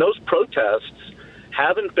 when those protests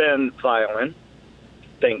haven't been violent,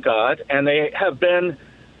 thank God, and they have been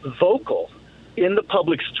vocal in the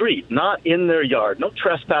public street, not in their yard. No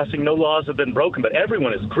trespassing, no laws have been broken, but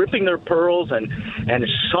everyone is gripping their pearls and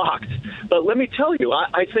shocked. But let me tell you,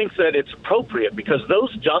 I think that it's appropriate because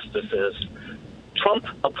those justices,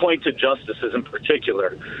 Trump-appointed justices in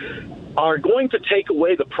particular, are going to take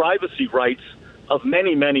away the privacy rights of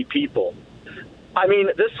many, many people. I mean,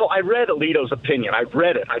 I read Alito's opinion. I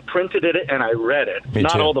read it. I printed it and I read it. Me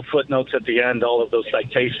Not too. all the footnotes at the end, all of those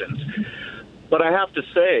citations. But I have to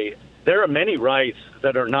say, there are many rights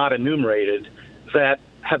that are not enumerated that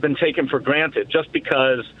have been taken for granted just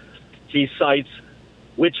because he cites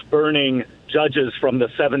witch-burning judges from the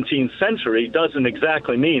 17th century doesn't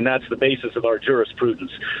exactly mean that's the basis of our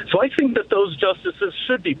jurisprudence. So I think that those justices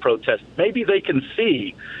should be protested. Maybe they can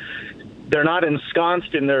see they're not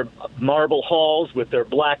ensconced in their marble halls with their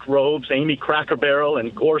black robes, Amy Cracker Barrel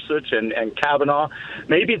and Gorsuch and Kavanaugh.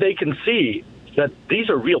 Maybe they can see that these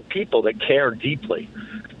are real people that care deeply.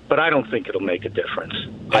 But I don't think it'll make a difference.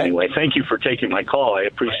 Anyway, thank you for taking my call. I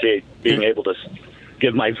appreciate being able to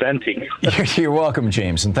give my venting. You're welcome,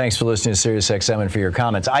 James, and thanks for listening to SiriusXM and for your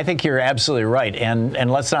comments. I think you're absolutely right. And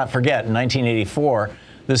let's not forget, in 1984,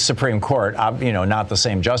 this Supreme Court, not the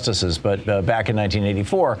same justices, but back in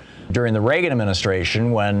 1984, during the Reagan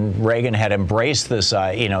administration, when Reagan had embraced this,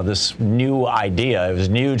 this new idea, it was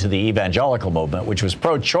new to the evangelical movement, which was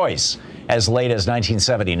pro-choice as late as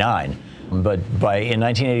 1979. But in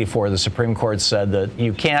 1984, the Supreme Court said that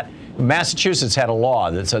you can't. Massachusetts had a law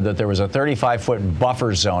that said that there was a 35-foot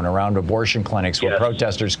buffer zone around abortion clinics where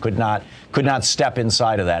protesters could not step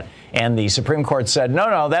inside of that. And the Supreme Court said,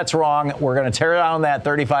 no, that's wrong. We're going to tear down that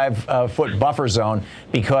 35-foot buffer zone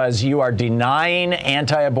because you are denying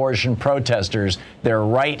anti-abortion protesters their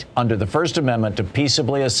right under the First Amendment to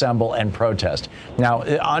peaceably assemble and protest. Now,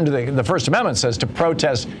 under the First Amendment says to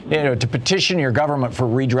protest, to petition your government for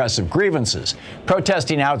redress of grievances.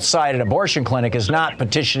 Protesting outside an abortion clinic is not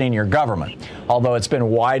petitioning your government, although it's been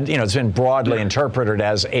it's been broadly interpreted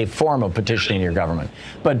as a form of petitioning your government.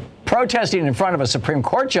 But protesting in front of a Supreme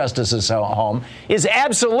Court justice's home is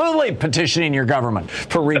absolutely petitioning your government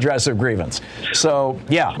for redress of grievance. So,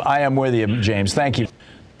 yeah, I am with you, James. Thank you.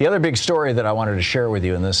 The other big story that I wanted to share with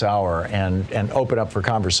you in this hour and open up for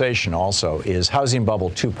conversation also is Housing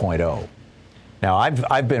Bubble 2.0. Now,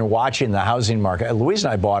 I've been watching the housing market. Louise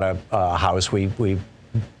and I bought a house. We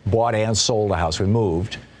bought and sold a house. We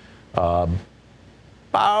moved about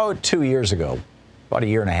 2 years ago, about a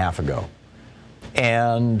year and a half ago.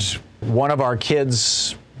 And one of our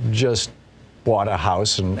kids just bought a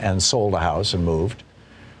house and sold a house and moved.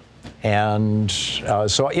 And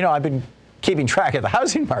so, I've been keeping track of the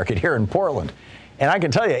housing market here in Portland. And I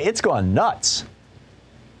can tell you, it's gone nuts.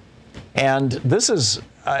 And this is,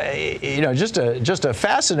 just a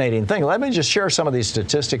fascinating thing. Let me just share some of these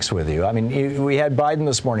statistics with you. I mean, we had Biden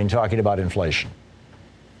this morning talking about inflation.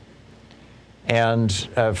 And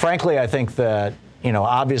frankly, I think that,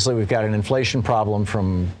 obviously we've got an inflation problem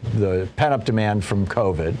from the pent-up demand from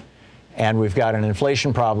COVID, and we've got an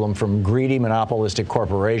inflation problem from greedy monopolistic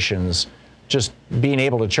corporations just being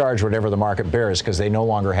able to charge whatever the market bears because they no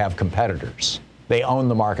longer have competitors. They own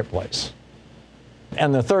the marketplace.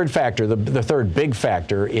 And the third factor, the third big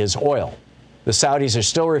factor, is oil. The Saudis are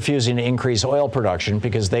still refusing to increase oil production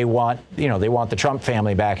because they want the Trump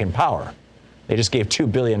family back in power. They just gave $2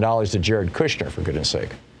 billion to Jared Kushner, for goodness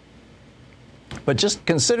sake. But just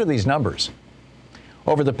consider these numbers.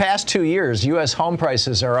 Over the past 2 years, U.S. home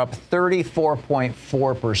prices are up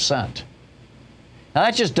 34.4%. Now,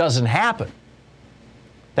 that just doesn't happen.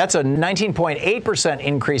 That's a 19.8%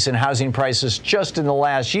 increase in housing prices just in the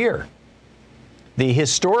last year. The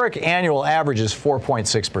historic annual average is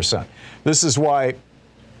 4.6%. This is why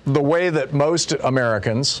the way that most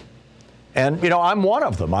Americans, and, I'm one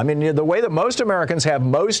of them. I mean, the way that most Americans have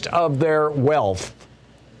most of their wealth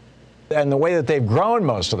and the way that they've grown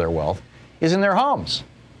most of their wealth is in their homes.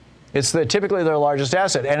 It's typically their largest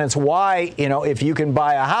asset. And it's why, if you can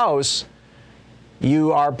buy a house,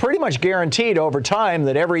 you are pretty much guaranteed over time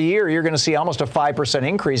that every year you're going to see almost a 5%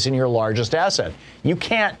 increase in your largest asset. You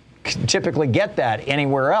can't typically get that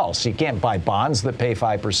anywhere else. You can't buy bonds that pay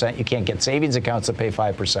 5%. You can't get savings accounts that pay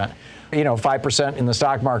 5%. 5% in the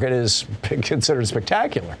stock market is considered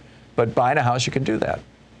spectacular. But buying a house, you can do that.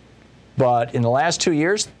 But in the last 2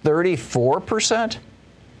 years, 34%?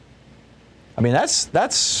 I mean,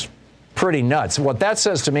 that's pretty nuts. What that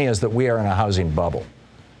says to me is that we are in a housing bubble.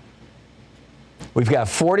 We've got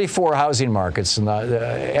 44 housing markets, and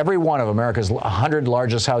every one of America's 100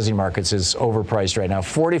 largest housing markets is overpriced right now.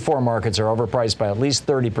 44 markets are overpriced by at least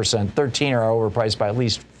 30%. 13 are overpriced by at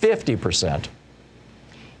least 50%.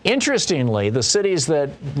 Interestingly, the cities that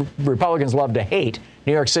Republicans love to hate,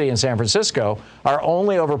 New York City and San Francisco, are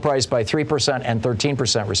only overpriced by 3% and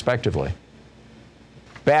 13%, respectively.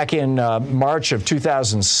 Back in March of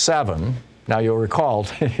 2007, now you'll recall,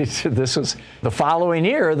 this was the following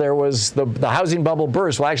year, there was the housing bubble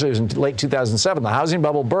burst. Well, actually, it was in late 2007. The housing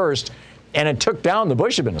bubble burst, and it took down the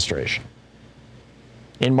Bush administration.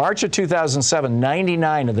 In March of 2007,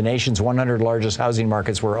 99 of the nation's 100 largest housing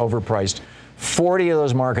markets were overpriced. 40 of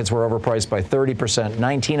those markets were overpriced by 30%,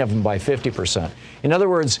 19 of them by 50%. In other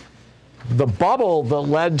words, the bubble that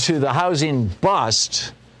led to the housing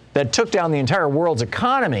bust that took down the entire world's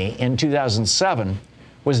economy in 2007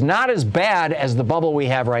 was not as bad as the bubble we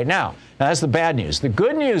have right now. Now, that's the bad news. The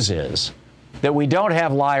good news is that we don't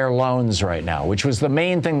have liar loans right now, which was the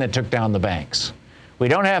main thing that took down the banks. We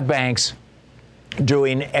don't have banks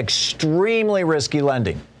doing extremely risky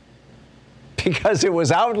lending because it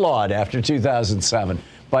was outlawed after 2007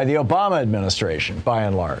 by the Obama administration, by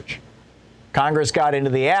and large. Congress got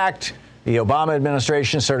into the act. The Obama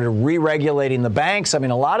administration started re-regulating the banks. I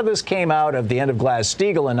mean, a lot of this came out of the end of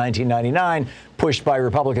Glass-Steagall in 1999, pushed by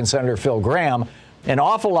Republican Senator Phil Gramm. An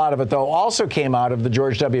awful lot of it, though, also came out of the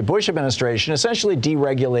George W. Bush administration, essentially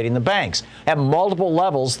deregulating the banks at multiple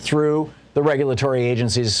levels through the regulatory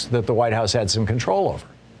agencies that the White House had some control over.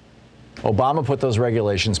 Obama put those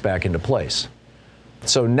regulations back into place.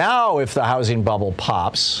 So now if the housing bubble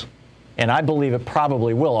pops, and I believe it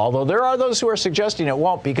probably will, although there are those who are suggesting it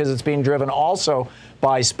won't because it's being driven also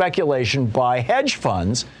by speculation by hedge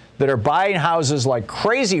funds that are buying houses like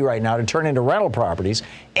crazy right now to turn into rental properties,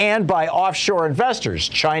 and by offshore investors,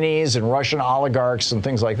 Chinese and Russian oligarchs and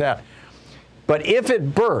things like that. But if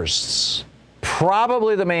it bursts,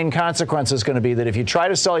 probably the main consequence is going to be that if you try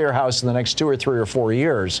to sell your house in the next 2 or 3 or 4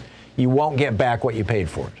 years, you won't get back what you paid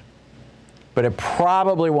for it. But it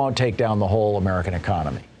probably won't take down the whole American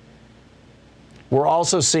economy. We're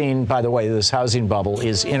also seeing, by the way, this housing bubble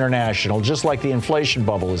is international, just like the inflation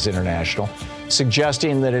bubble is international,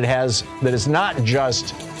 suggesting that it's not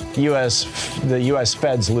just the U.S.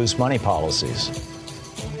 Fed's loose money policies,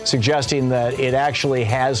 suggesting that it actually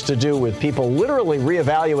has to do with people literally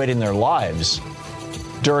reevaluating their lives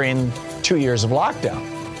during 2 years of lockdown.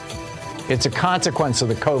 It's a consequence of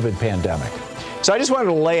the COVID pandemic. So I just wanted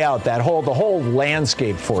to lay out the whole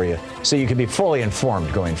landscape for you so you can be fully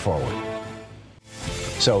informed going forward.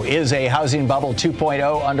 So is a housing bubble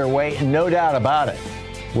 2.0 underway? No doubt about it.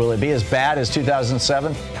 Will it be as bad as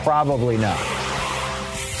 2007? Probably not.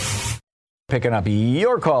 Picking up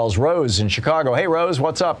your calls, Rose in Chicago. Hey, Rose,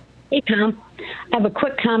 what's up? Hey, Tom. I have a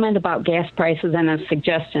quick comment about gas prices and a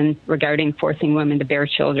suggestion regarding forcing women to bear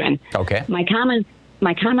children. Okay. My comment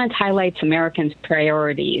highlights Americans'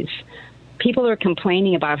 priorities. people are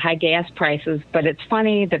complaining about high gas prices, but it's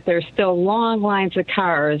funny that there's still long lines of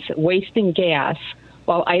cars wasting gas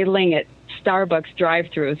while idling at Starbucks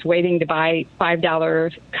drive-thrus, waiting to buy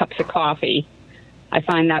 $5 cups of coffee. I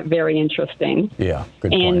find that very interesting. Yeah,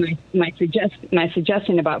 good point. And my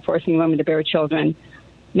suggestion about forcing women to bear children,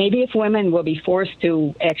 maybe if women will be forced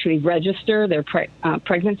to actually register their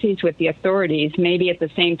pregnancies with the authorities, maybe at the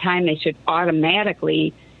same time they should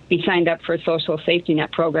automatically be signed up for social safety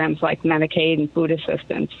net programs like Medicaid and food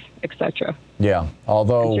assistance, etc. Yeah,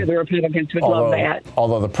 although I'm sure the Republicans would love that.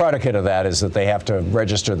 Although the predicate of that is that they have to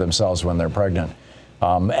register themselves when they're pregnant.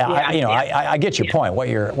 I get your point. What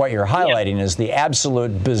you're highlighting is the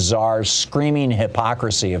absolute bizarre, screaming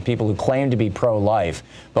hypocrisy of people who claim to be pro-life,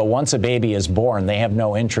 but once a baby is born, they have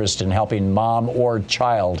no interest in helping mom or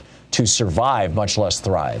child to survive, much less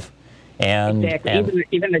thrive. Exactly.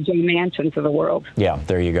 Even the Joe Mancins of the world. Yeah,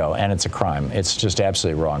 there you go. And it's a crime. It's just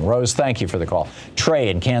absolutely wrong. Rose, thank you for the call. Trey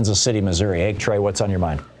in Kansas City, Missouri. Hey, Trey, what's on your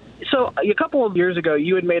mind? So a couple of years ago,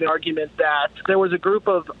 you had made an argument that there was a group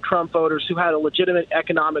of Trump voters who had a legitimate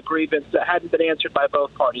economic grievance that hadn't been answered by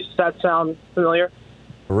both parties. Does that sound familiar?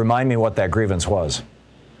 Remind me what that grievance was.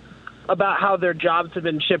 About how their jobs have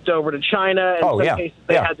been shipped over to China. And in some cases,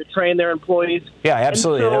 they had to train their employees. Yeah,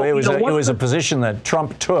 absolutely. So, it was a position that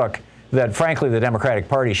Trump took that, frankly, the Democratic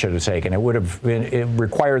Party should have taken. It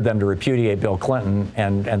required them to repudiate Bill Clinton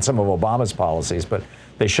and some of Obama's policies, but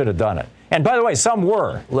they should have done it. And by the way, some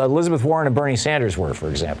were. Elizabeth Warren and Bernie Sanders were, for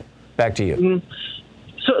example. Back to you.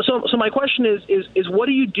 Mm-hmm. So my question is what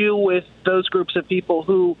do you do with those groups of people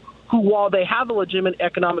who, while they have a legitimate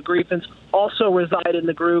economic grievance, also reside in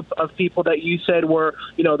the group of people that you said were,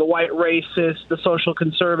 the white racists, the social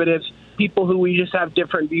conservatives, people who we just have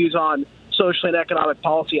different views on social and economic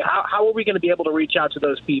policy? How are we going to be able to reach out to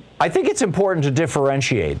those people? I think it's important to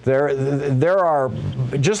differentiate. There are,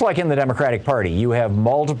 just like in the Democratic Party, you have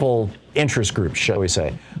multiple interest groups, shall we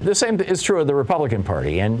say. The same is true of the Republican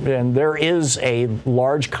Party, and there is a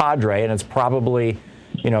large cadre, and it's probably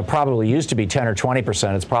used to be 10 or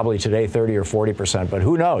 20%. It's probably today 30 or 40%, but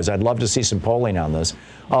who knows? I'd love to see some polling on this,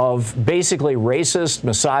 of basically racist,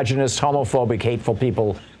 misogynist, homophobic, hateful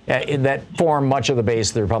people that form much of the base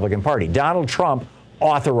of the Republican Party. Donald Trump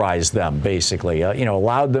authorized them, basically,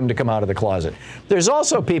 allowed them to come out of the closet. There's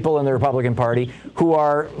also people in the Republican Party who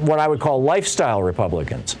are what I would call lifestyle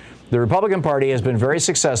Republicans. The Republican Party has been very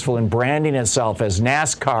successful in branding itself as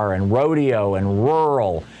NASCAR and rodeo and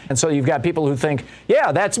rural. And so you've got people who think,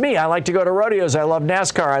 yeah, that's me. I like to go to rodeos. I love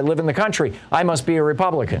NASCAR. I live in the country. I must be a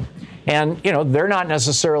Republican. And, they're not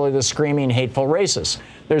necessarily the screaming, hateful racists.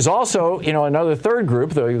 There's also, another third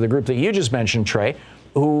group, the group that you just mentioned, Trey,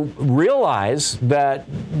 who realize that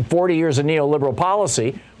 40 years of neoliberal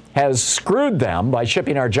policy has screwed them by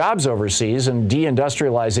shipping our jobs overseas and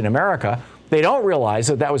deindustrializing America. They don't realize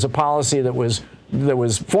that was a policy that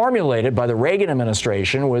was formulated by the Reagan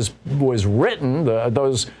administration, was written.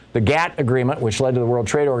 The GATT agreement, which led to the World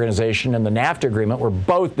Trade Organization, and the NAFTA agreement were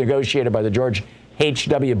both negotiated by the George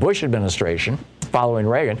H.W. Bush administration following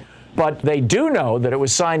Reagan. But they do know that it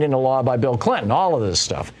was signed into law by Bill Clinton, all of this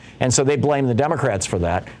stuff. And so they blame the Democrats for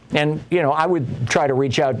that. And, I would try to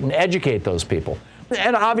reach out and educate those people.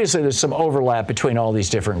 And obviously there's some overlap between all these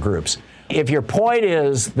different groups. If your point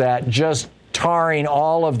is that just tarring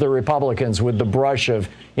all of the Republicans with the brush of,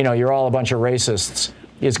 you're all a bunch of racists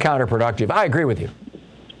is counterproductive, I agree with you.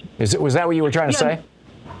 Was that what you were trying to say?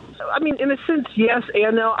 I mean, in a sense, yes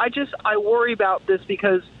and no. I worry about this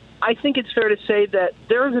because I think it's fair to say that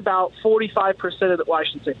there's about 45% of the, well, I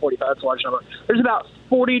shouldn't say 45, that's a large number. There's about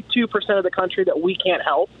 42% of the country that we can't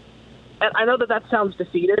help. And I know that sounds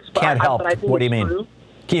defeatist. But can't help. I think what do you mean? True.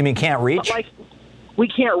 You mean can't reach? We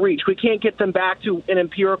can't reach. We can't get them back to an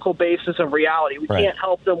empirical basis of reality. We can't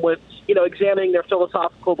help them with, examining their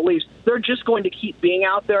philosophical beliefs. They're just going to keep being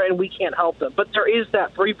out there, and we can't help them. But there is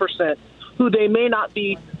that 3% who they may not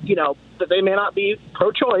be, they may not be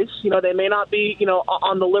pro-choice. They may not be,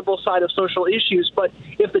 on the liberal side of social issues. But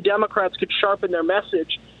if the Democrats could sharpen their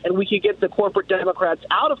message and we could get the corporate Democrats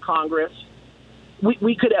out of Congress,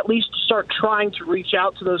 we could at least start trying to reach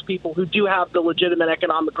out to those people who do have the legitimate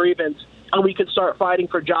economic grievance, and we could start fighting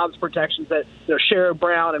for jobs protections that Sherrod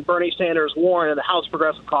Brown and Bernie Sanders, Warren, and the House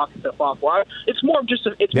Progressive Caucus have fought for. It's more of just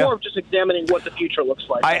examining what the future looks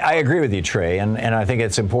like. I agree with you, Trey, and I think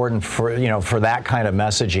it's important for that kind of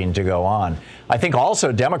messaging to go on. I think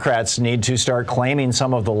also Democrats need to start claiming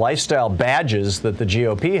some of the lifestyle badges that the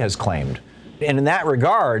GOP has claimed, and in that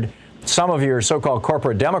regard, some of your so-called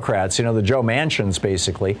corporate Democrats, the Joe Manchins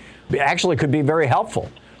basically, actually could be very helpful.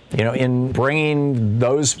 in bringing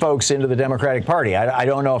those folks into the Democratic Party. I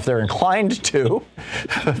don't know if they're inclined to,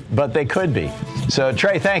 but they could be. So,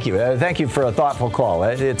 Trey, thank you. Thank you for a thoughtful call.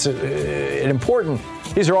 It's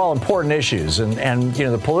these are all important issues. And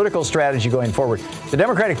the political strategy going forward, the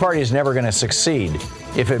Democratic Party is never going to succeed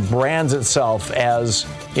if it brands itself as,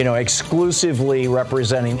 exclusively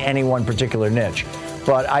representing any one particular niche.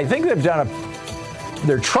 But I think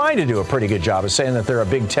they're trying to do a pretty good job of saying that they're a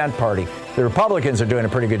big tent party. The Republicans are doing a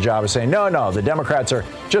pretty good job of saying, no, the Democrats are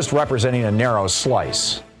just representing a narrow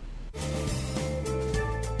slice.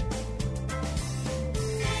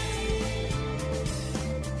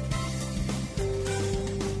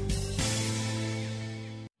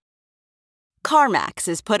 CarMax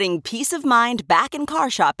is putting peace of mind back in car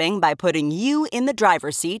shopping by putting you in the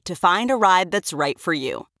driver's seat to find a ride that's right for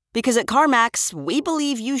you. Because at CarMax, we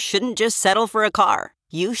believe you shouldn't just settle for a car.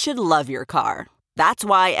 You should love your car. That's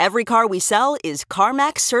why every car we sell is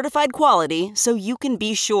CarMax certified quality, so you can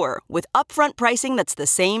be sure with upfront pricing that's the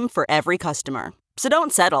same for every customer. So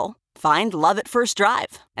don't settle. Find love at first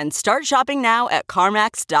drive and start shopping now at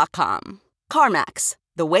CarMax.com. CarMax,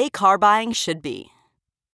 the way car buying should be.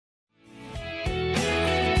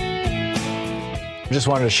 I just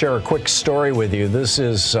wanted to share a quick story with you. This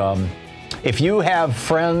is, if you have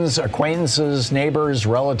friends, acquaintances, neighbors,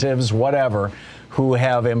 relatives, whatever, who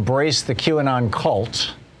have embraced the QAnon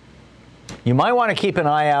cult, you might want to keep an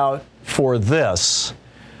eye out for this.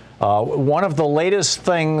 One of the latest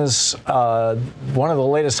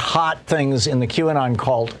hot things in the QAnon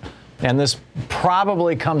cult, and this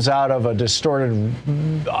probably comes out of a distorted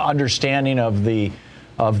understanding of the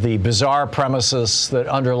bizarre premises that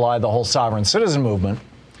underlie the whole sovereign citizen movement,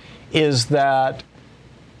 is that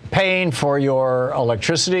paying for your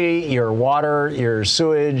electricity, your water, your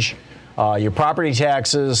sewage, your property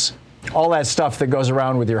taxes, all that stuff that goes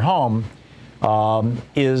around with your home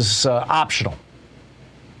is optional.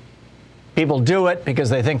 People do it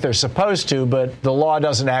because they think they're supposed to, but the law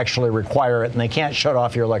doesn't actually require it, and they can't shut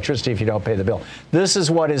off your electricity if you don't pay the bill. This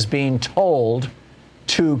is what is being told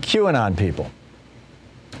to QAnon people.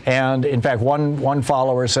 And in fact, one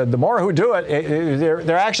follower said, the more who do it,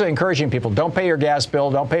 they're actually encouraging people, don't pay your gas bill,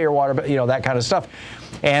 don't pay your water bill, that kind of stuff.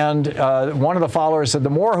 And one of the followers said, the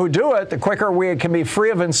more who do it, the quicker we can be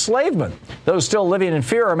free of enslavement. Those still living in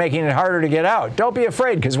fear are making it harder to get out. Don't be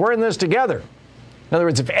afraid, because we're in this together. In other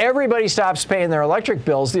words, if everybody stops paying their electric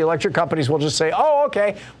bills, the electric companies will just say, oh,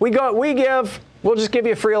 okay, we'll just give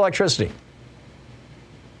you free electricity.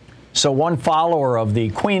 So one follower of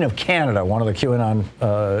the Queen of Canada, one of the QAnon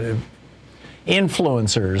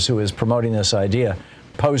influencers who is promoting this idea,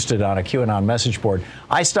 posted on a QAnon message board,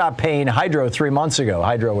 I stopped paying Hydro 3 months ago.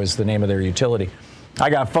 Hydro is the name of their utility. I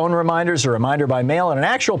got phone reminders, a reminder by mail, and an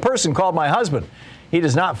actual person called my husband. He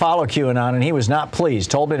does not follow QAnon, and he was not pleased,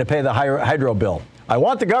 told me to pay the Hydro bill. I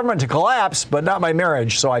want the government to collapse, but not my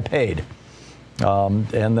marriage, so I paid.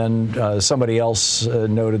 And then somebody else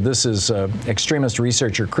noted, this is extremist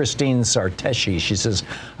researcher Christine Sarteshi. She says,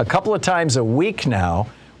 a couple of times a week now,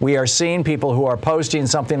 we are seeing people who are posting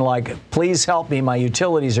something like, please help me, my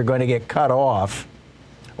utilities are going to get cut off,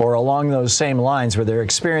 or along those same lines, where they're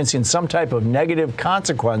experiencing some type of negative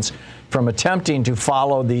consequence from attempting to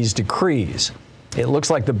follow these decrees. It looks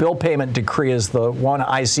like the bill payment decree is the one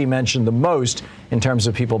I see mentioned the most in terms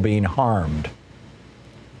of people being harmed.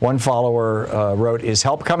 One follower wrote, is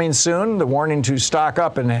help coming soon? The warning to stock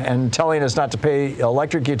up and telling us not to pay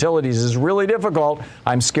electric utilities is really difficult.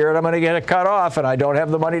 I'm scared I'm going to get it cut off, and I don't have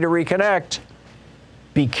the money to reconnect.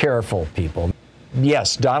 Be careful, people.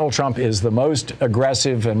 Yes, Donald Trump is the most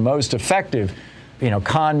aggressive and most effective,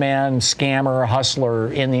 con man, scammer,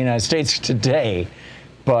 hustler in the United States today.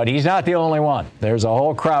 But he's not the only one. There's a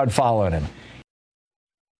whole crowd following him.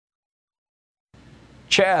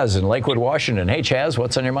 Chaz in Lakewood, Washington. Hey, Chaz,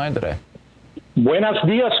 what's on your mind today? Buenos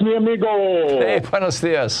dias, mi amigo. Hey, buenos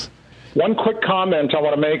dias. One quick comment I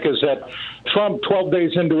want to make is that Trump, 12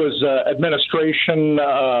 days into his administration,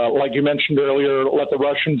 like you mentioned earlier, let the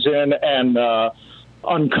Russians in and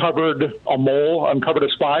uncovered a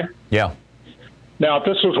spy. Yeah. Now, if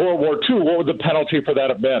this was World War II, what would the penalty for that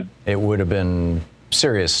have been? It would have been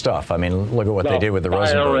serious stuff. I mean, look at what they did with the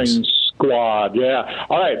Rosenbergs. Squad, yeah.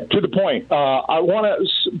 All right, to the point. I want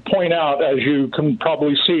to point out, as you can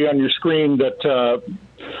probably see on your screen, that,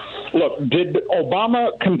 look, did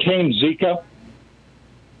Obama contain Zika?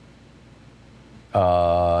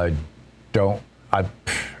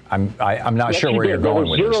 I'm not sure where you're going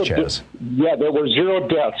with this, Chaz. Yeah, there were 0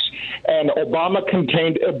 deaths. And Obama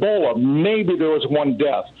contained Ebola. Maybe there was 1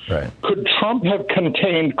 death. Right. Could Trump have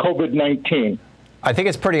contained COVID-19? I think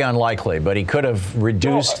it's pretty unlikely, but he could have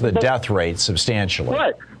reduced the death rate substantially.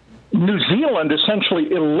 Right. New Zealand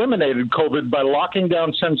essentially eliminated COVID by locking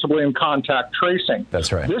down sensibly and contact tracing.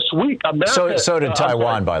 That's right. This week, America... So did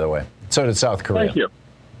Taiwan, by the way. So did South Korea. Thank you.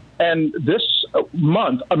 And this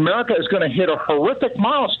month, America is going to hit a horrific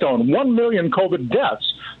milestone, 1 million COVID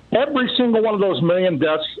deaths. Every single one of those million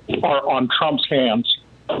deaths are on Trump's hands.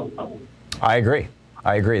 I agree.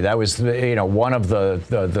 That was, one of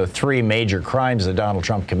the three major crimes that Donald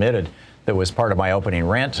Trump committed that was part of my opening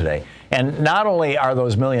rant today. And not only are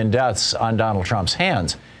those million deaths on Donald Trump's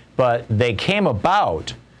hands, but they came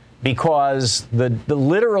about because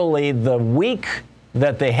literally the week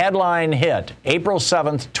that the headline hit, April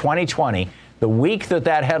 7th, 2020, the week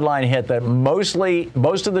that headline hit, that most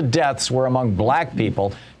of the deaths were among black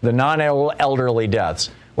people, the non-elderly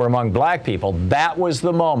deaths were among black people. That was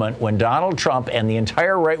the moment when Donald Trump and the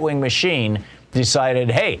entire right-wing machine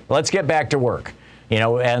decided, hey, let's get back to work.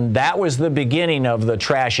 And that was the beginning of the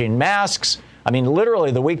trashing masks. I mean,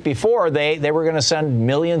 literally the week before, they were going to send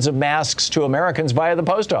millions of masks to Americans via the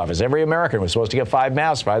post office. Every American was supposed to get 5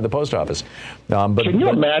 masks via the post office. Can you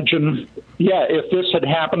imagine, if this had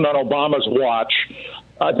happened on Obama's watch?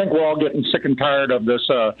 I think we're all getting sick and tired of this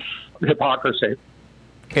hypocrisy.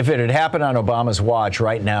 If it had happened on Obama's watch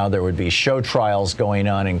right now, there would be show trials going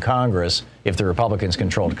on in Congress. If the Republicans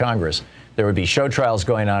controlled Congress, there would be show trials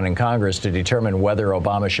going on in Congress to determine whether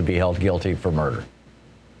Obama should be held guilty for murder.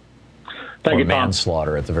 Thank you, Tom.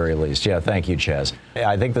 Manslaughter at the very least. Yeah, thank you, Chaz.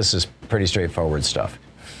 I think this is pretty straightforward stuff.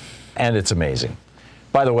 And it's amazing.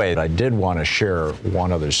 By the way, I did want to share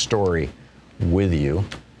one other story with you,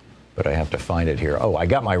 but I have to find it here. Oh, I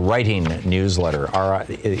got my writing newsletter,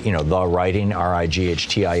 The Writing,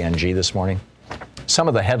 RIGHTING this morning. Some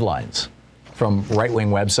of the headlines from right-wing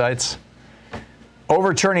websites.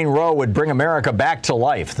 Overturning Roe would bring America back to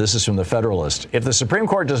life. This is from the Federalist. If the Supreme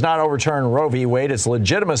Court does not overturn Roe v. Wade, its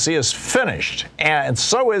legitimacy is finished. And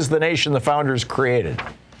so is the nation the founders created.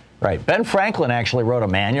 Right. Ben Franklin actually wrote a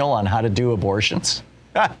manual on how to do abortions.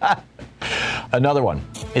 Another one.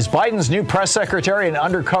 Is Biden's new press secretary an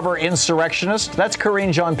undercover insurrectionist? That's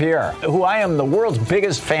Karine Jean-Pierre, who I am the world's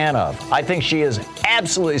biggest fan of. I think she is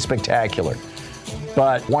absolutely spectacular.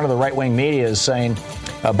 But one of the right-wing media is saying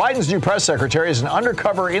Biden's new press secretary is an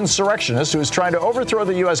undercover insurrectionist who is trying to overthrow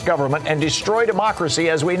the U.S. government and destroy democracy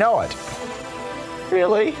as we know it.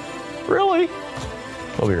 Really? Really?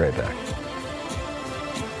 We'll be right back.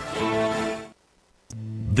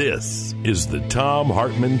 This is the Thom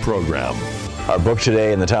Hartmann Program. Our book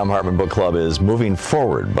today in the Thom Hartmann Book Club is Moving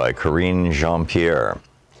Forward by Karine Jean-Pierre.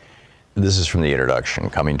 This is from the introduction,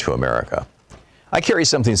 Coming to America. I carry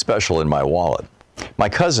something special in my wallet. My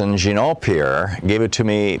cousin, Jean-Pierre, gave it to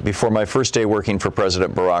me before my first day working for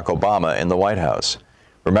President Barack Obama in the White House.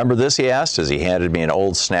 Remember this, he asked, as he handed me an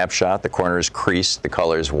old snapshot, the corners creased, the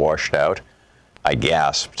colors washed out. I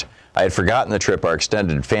gasped. I had forgotten the trip our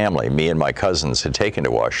extended family, me and my cousins, had taken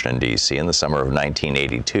to Washington, D.C. in the summer of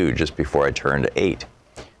 1982, just before I turned 8.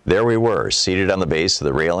 There we were, seated on the base of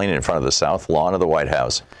the railing in front of the south lawn of the White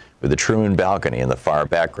House, with the Truman balcony in the far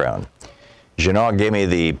background. Jean gave me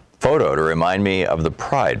the photo to remind me of the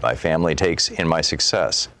pride my family takes in my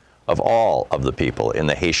success. Of all of the people in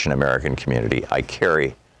the Haitian American community I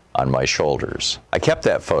carry on my shoulders. I kept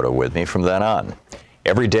that photo with me from then on.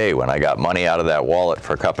 Every day when I got money out of that wallet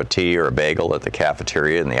for a cup of tea or a bagel at the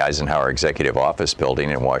cafeteria in the Eisenhower Executive Office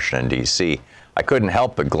Building in Washington, D.C., I couldn't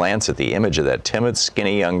help but glance at the image of that timid,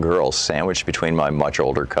 skinny young girl sandwiched between my much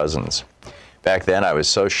older cousins. Back then, I was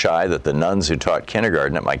so shy that the nuns who taught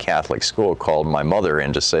kindergarten at my Catholic school called my mother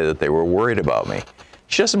in to say that they were worried about me.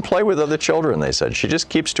 She doesn't play with other children, they said. She just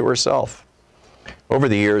keeps to herself. Over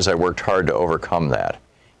the years, I worked hard to overcome that.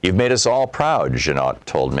 You've made us all proud, Jeanette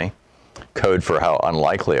told me. Code for how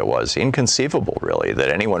unlikely it was, inconceivable really,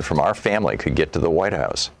 that anyone from our family could get to the White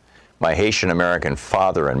House. My Haitian American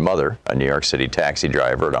father and mother, a New York City taxi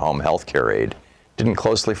driver and a home health care aide, didn't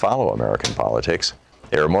closely follow American politics.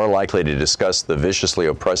 They were more likely to discuss the viciously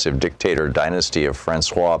oppressive dictator dynasty of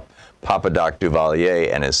Francois Papa Doc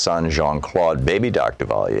Duvalier and his son Jean-Claude Baby Doc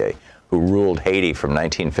Duvalier, who ruled Haiti from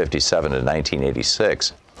 1957 to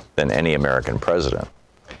 1986, than any American president.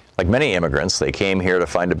 Like many immigrants, they came here to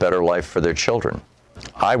find a better life for their children.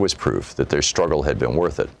 I was proof that their struggle had been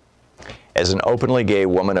worth it. As an openly gay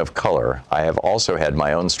woman of color, I have also had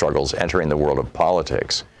my own struggles entering the world of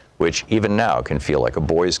politics, which even now can feel like a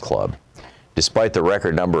boys' club. Despite the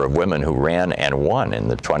record number of women who ran and won in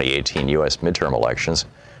the 2018 U.S. midterm elections,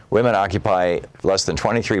 women occupy less than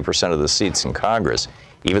 23% of the seats in Congress,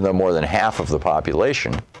 even though more than half of the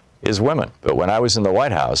population is women. But when I was in the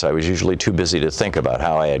White House, I was usually too busy to think about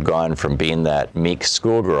how I had gone from being that meek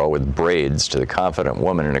schoolgirl with braids to the confident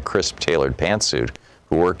woman in a crisp tailored pantsuit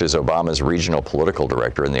who worked as Obama's regional political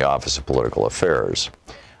director in the Office of Political Affairs.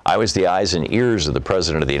 I was the eyes and ears of the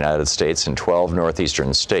President of the United States in 12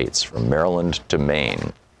 northeastern states, from Maryland to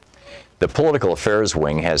Maine. The Political Affairs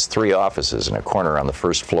Wing has 3 offices and a corner on the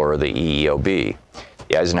first floor of the EEOB.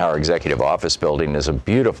 The Eisenhower Executive Office Building is a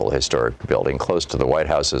beautiful historic building close to the White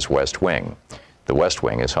House's West Wing. The West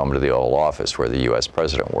Wing is home to the Oval Office where the U.S.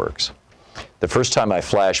 President works. The first time I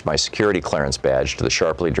flashed my security clearance badge to the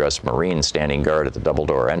sharply dressed Marine standing guard at the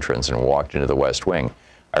double-door entrance and walked into the West Wing,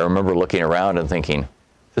 I remember looking around and thinking,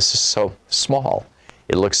 this is so small.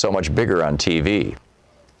 It looks so much bigger on TV.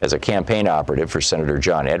 As a campaign operative for Senator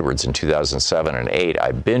John Edwards in 2007 and 2008,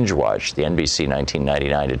 I binge-watched the NBC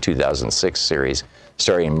 1999 to 2006 series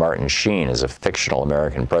starring Martin Sheen as a fictional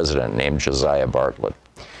American president named Josiah Bartlett.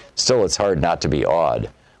 Still, it's hard not to be awed.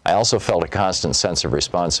 I also felt a constant sense of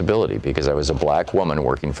responsibility because I was a black woman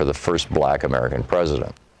working for the first black American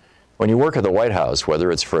president. When you work at the White House, whether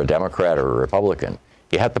it's for a Democrat or a Republican,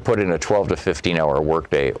 you have to put in a 12 to 15-hour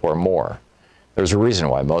workday or more. There's a reason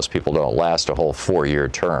why most people don't last a whole 4-year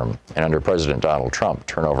term, and under President Donald Trump,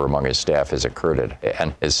 turnover among his staff has occurred at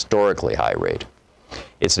an historically high rate.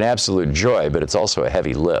 It's an absolute joy, but it's also a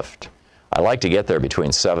heavy lift. I like to get there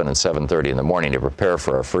between 7 and 7:30 in the morning to prepare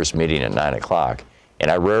for our first meeting at 9 o'clock, and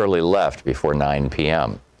I rarely left before 9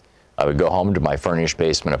 p.m. I would go home to my furnished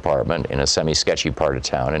basement apartment in a semi-sketchy part of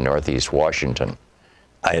town in Northeast Washington.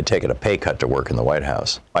 I had taken a pay cut to work in the White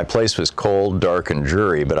House. My place was cold, dark, and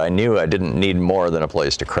dreary, but I knew I didn't need more than a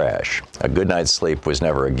place to crash. A good night's sleep was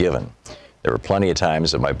never a given. There were plenty of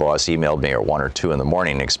times that my boss emailed me at 1 or 2 in the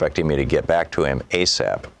morning expecting me to get back to him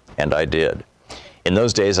ASAP, and I did. In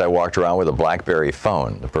those days, I walked around with a BlackBerry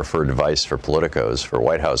phone, the preferred device for politicos for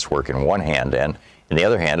White House work, in one hand, and in the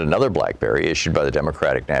other hand, another BlackBerry issued by the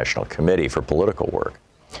Democratic National Committee for political work.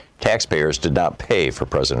 Taxpayers did not pay for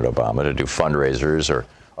President Obama to do fundraisers or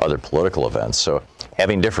other political events, so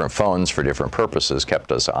having different phones for different purposes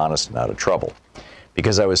kept us honest and out of trouble.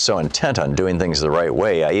 Because I was so intent on doing things the right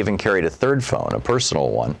way, I even carried a third phone, a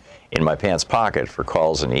personal one, in my pants pocket for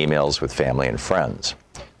calls and emails with family and friends.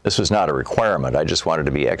 This was not a requirement. I just wanted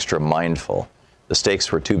to be extra mindful. The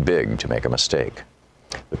stakes were too big to make a mistake.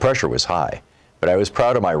 The pressure was high, but I was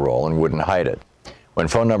proud of my role and wouldn't hide it. When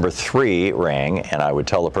phone number 3 rang and I would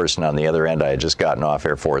tell the person on the other end I had just gotten off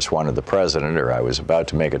Air Force One with the president, or I was about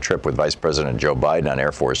to make a trip with Vice President Joe Biden on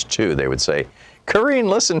Air Force Two, they would say, "Karine,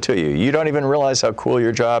 listen to you. You don't even realize how cool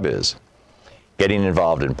your job is." Getting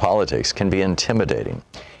involved in politics can be intimidating.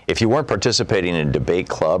 If you weren't participating in Debate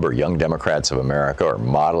Club or Young Democrats of America or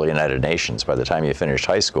Model United Nations by the time you finished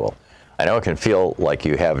high school, I know it can feel like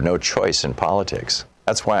you have no choice in politics.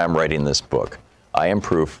 That's why I'm writing this book. I am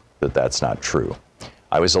proof that that's not true.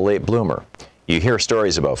 I was a late bloomer. You hear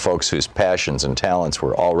stories about folks whose passions and talents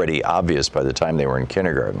were already obvious by the time they were in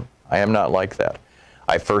kindergarten. I am not like that.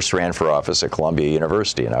 I first ran for office at Columbia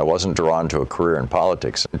University, and I wasn't drawn to a career in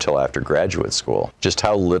politics until after graduate school. Just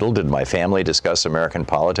how little did my family discuss American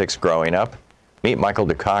politics growing up? Meet Michael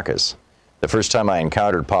Dukakis. The first time I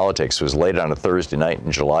encountered politics was late on a Thursday night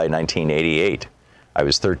in July 1988. I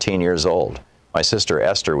was 13 years old. My sister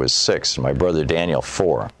Esther was 6, and my brother Daniel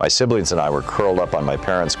 4. My siblings and I were curled up on my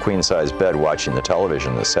parents' queen-size bed watching the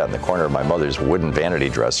television that sat in the corner of my mother's wooden vanity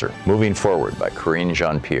dresser. Moving Forward by Karine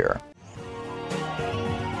Jean-Pierre.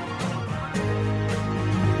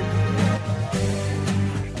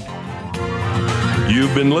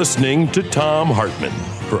 You've been listening to Thom Hartmann.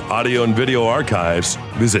 For audio and video archives,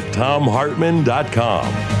 visit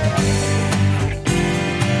thomhartmann.com.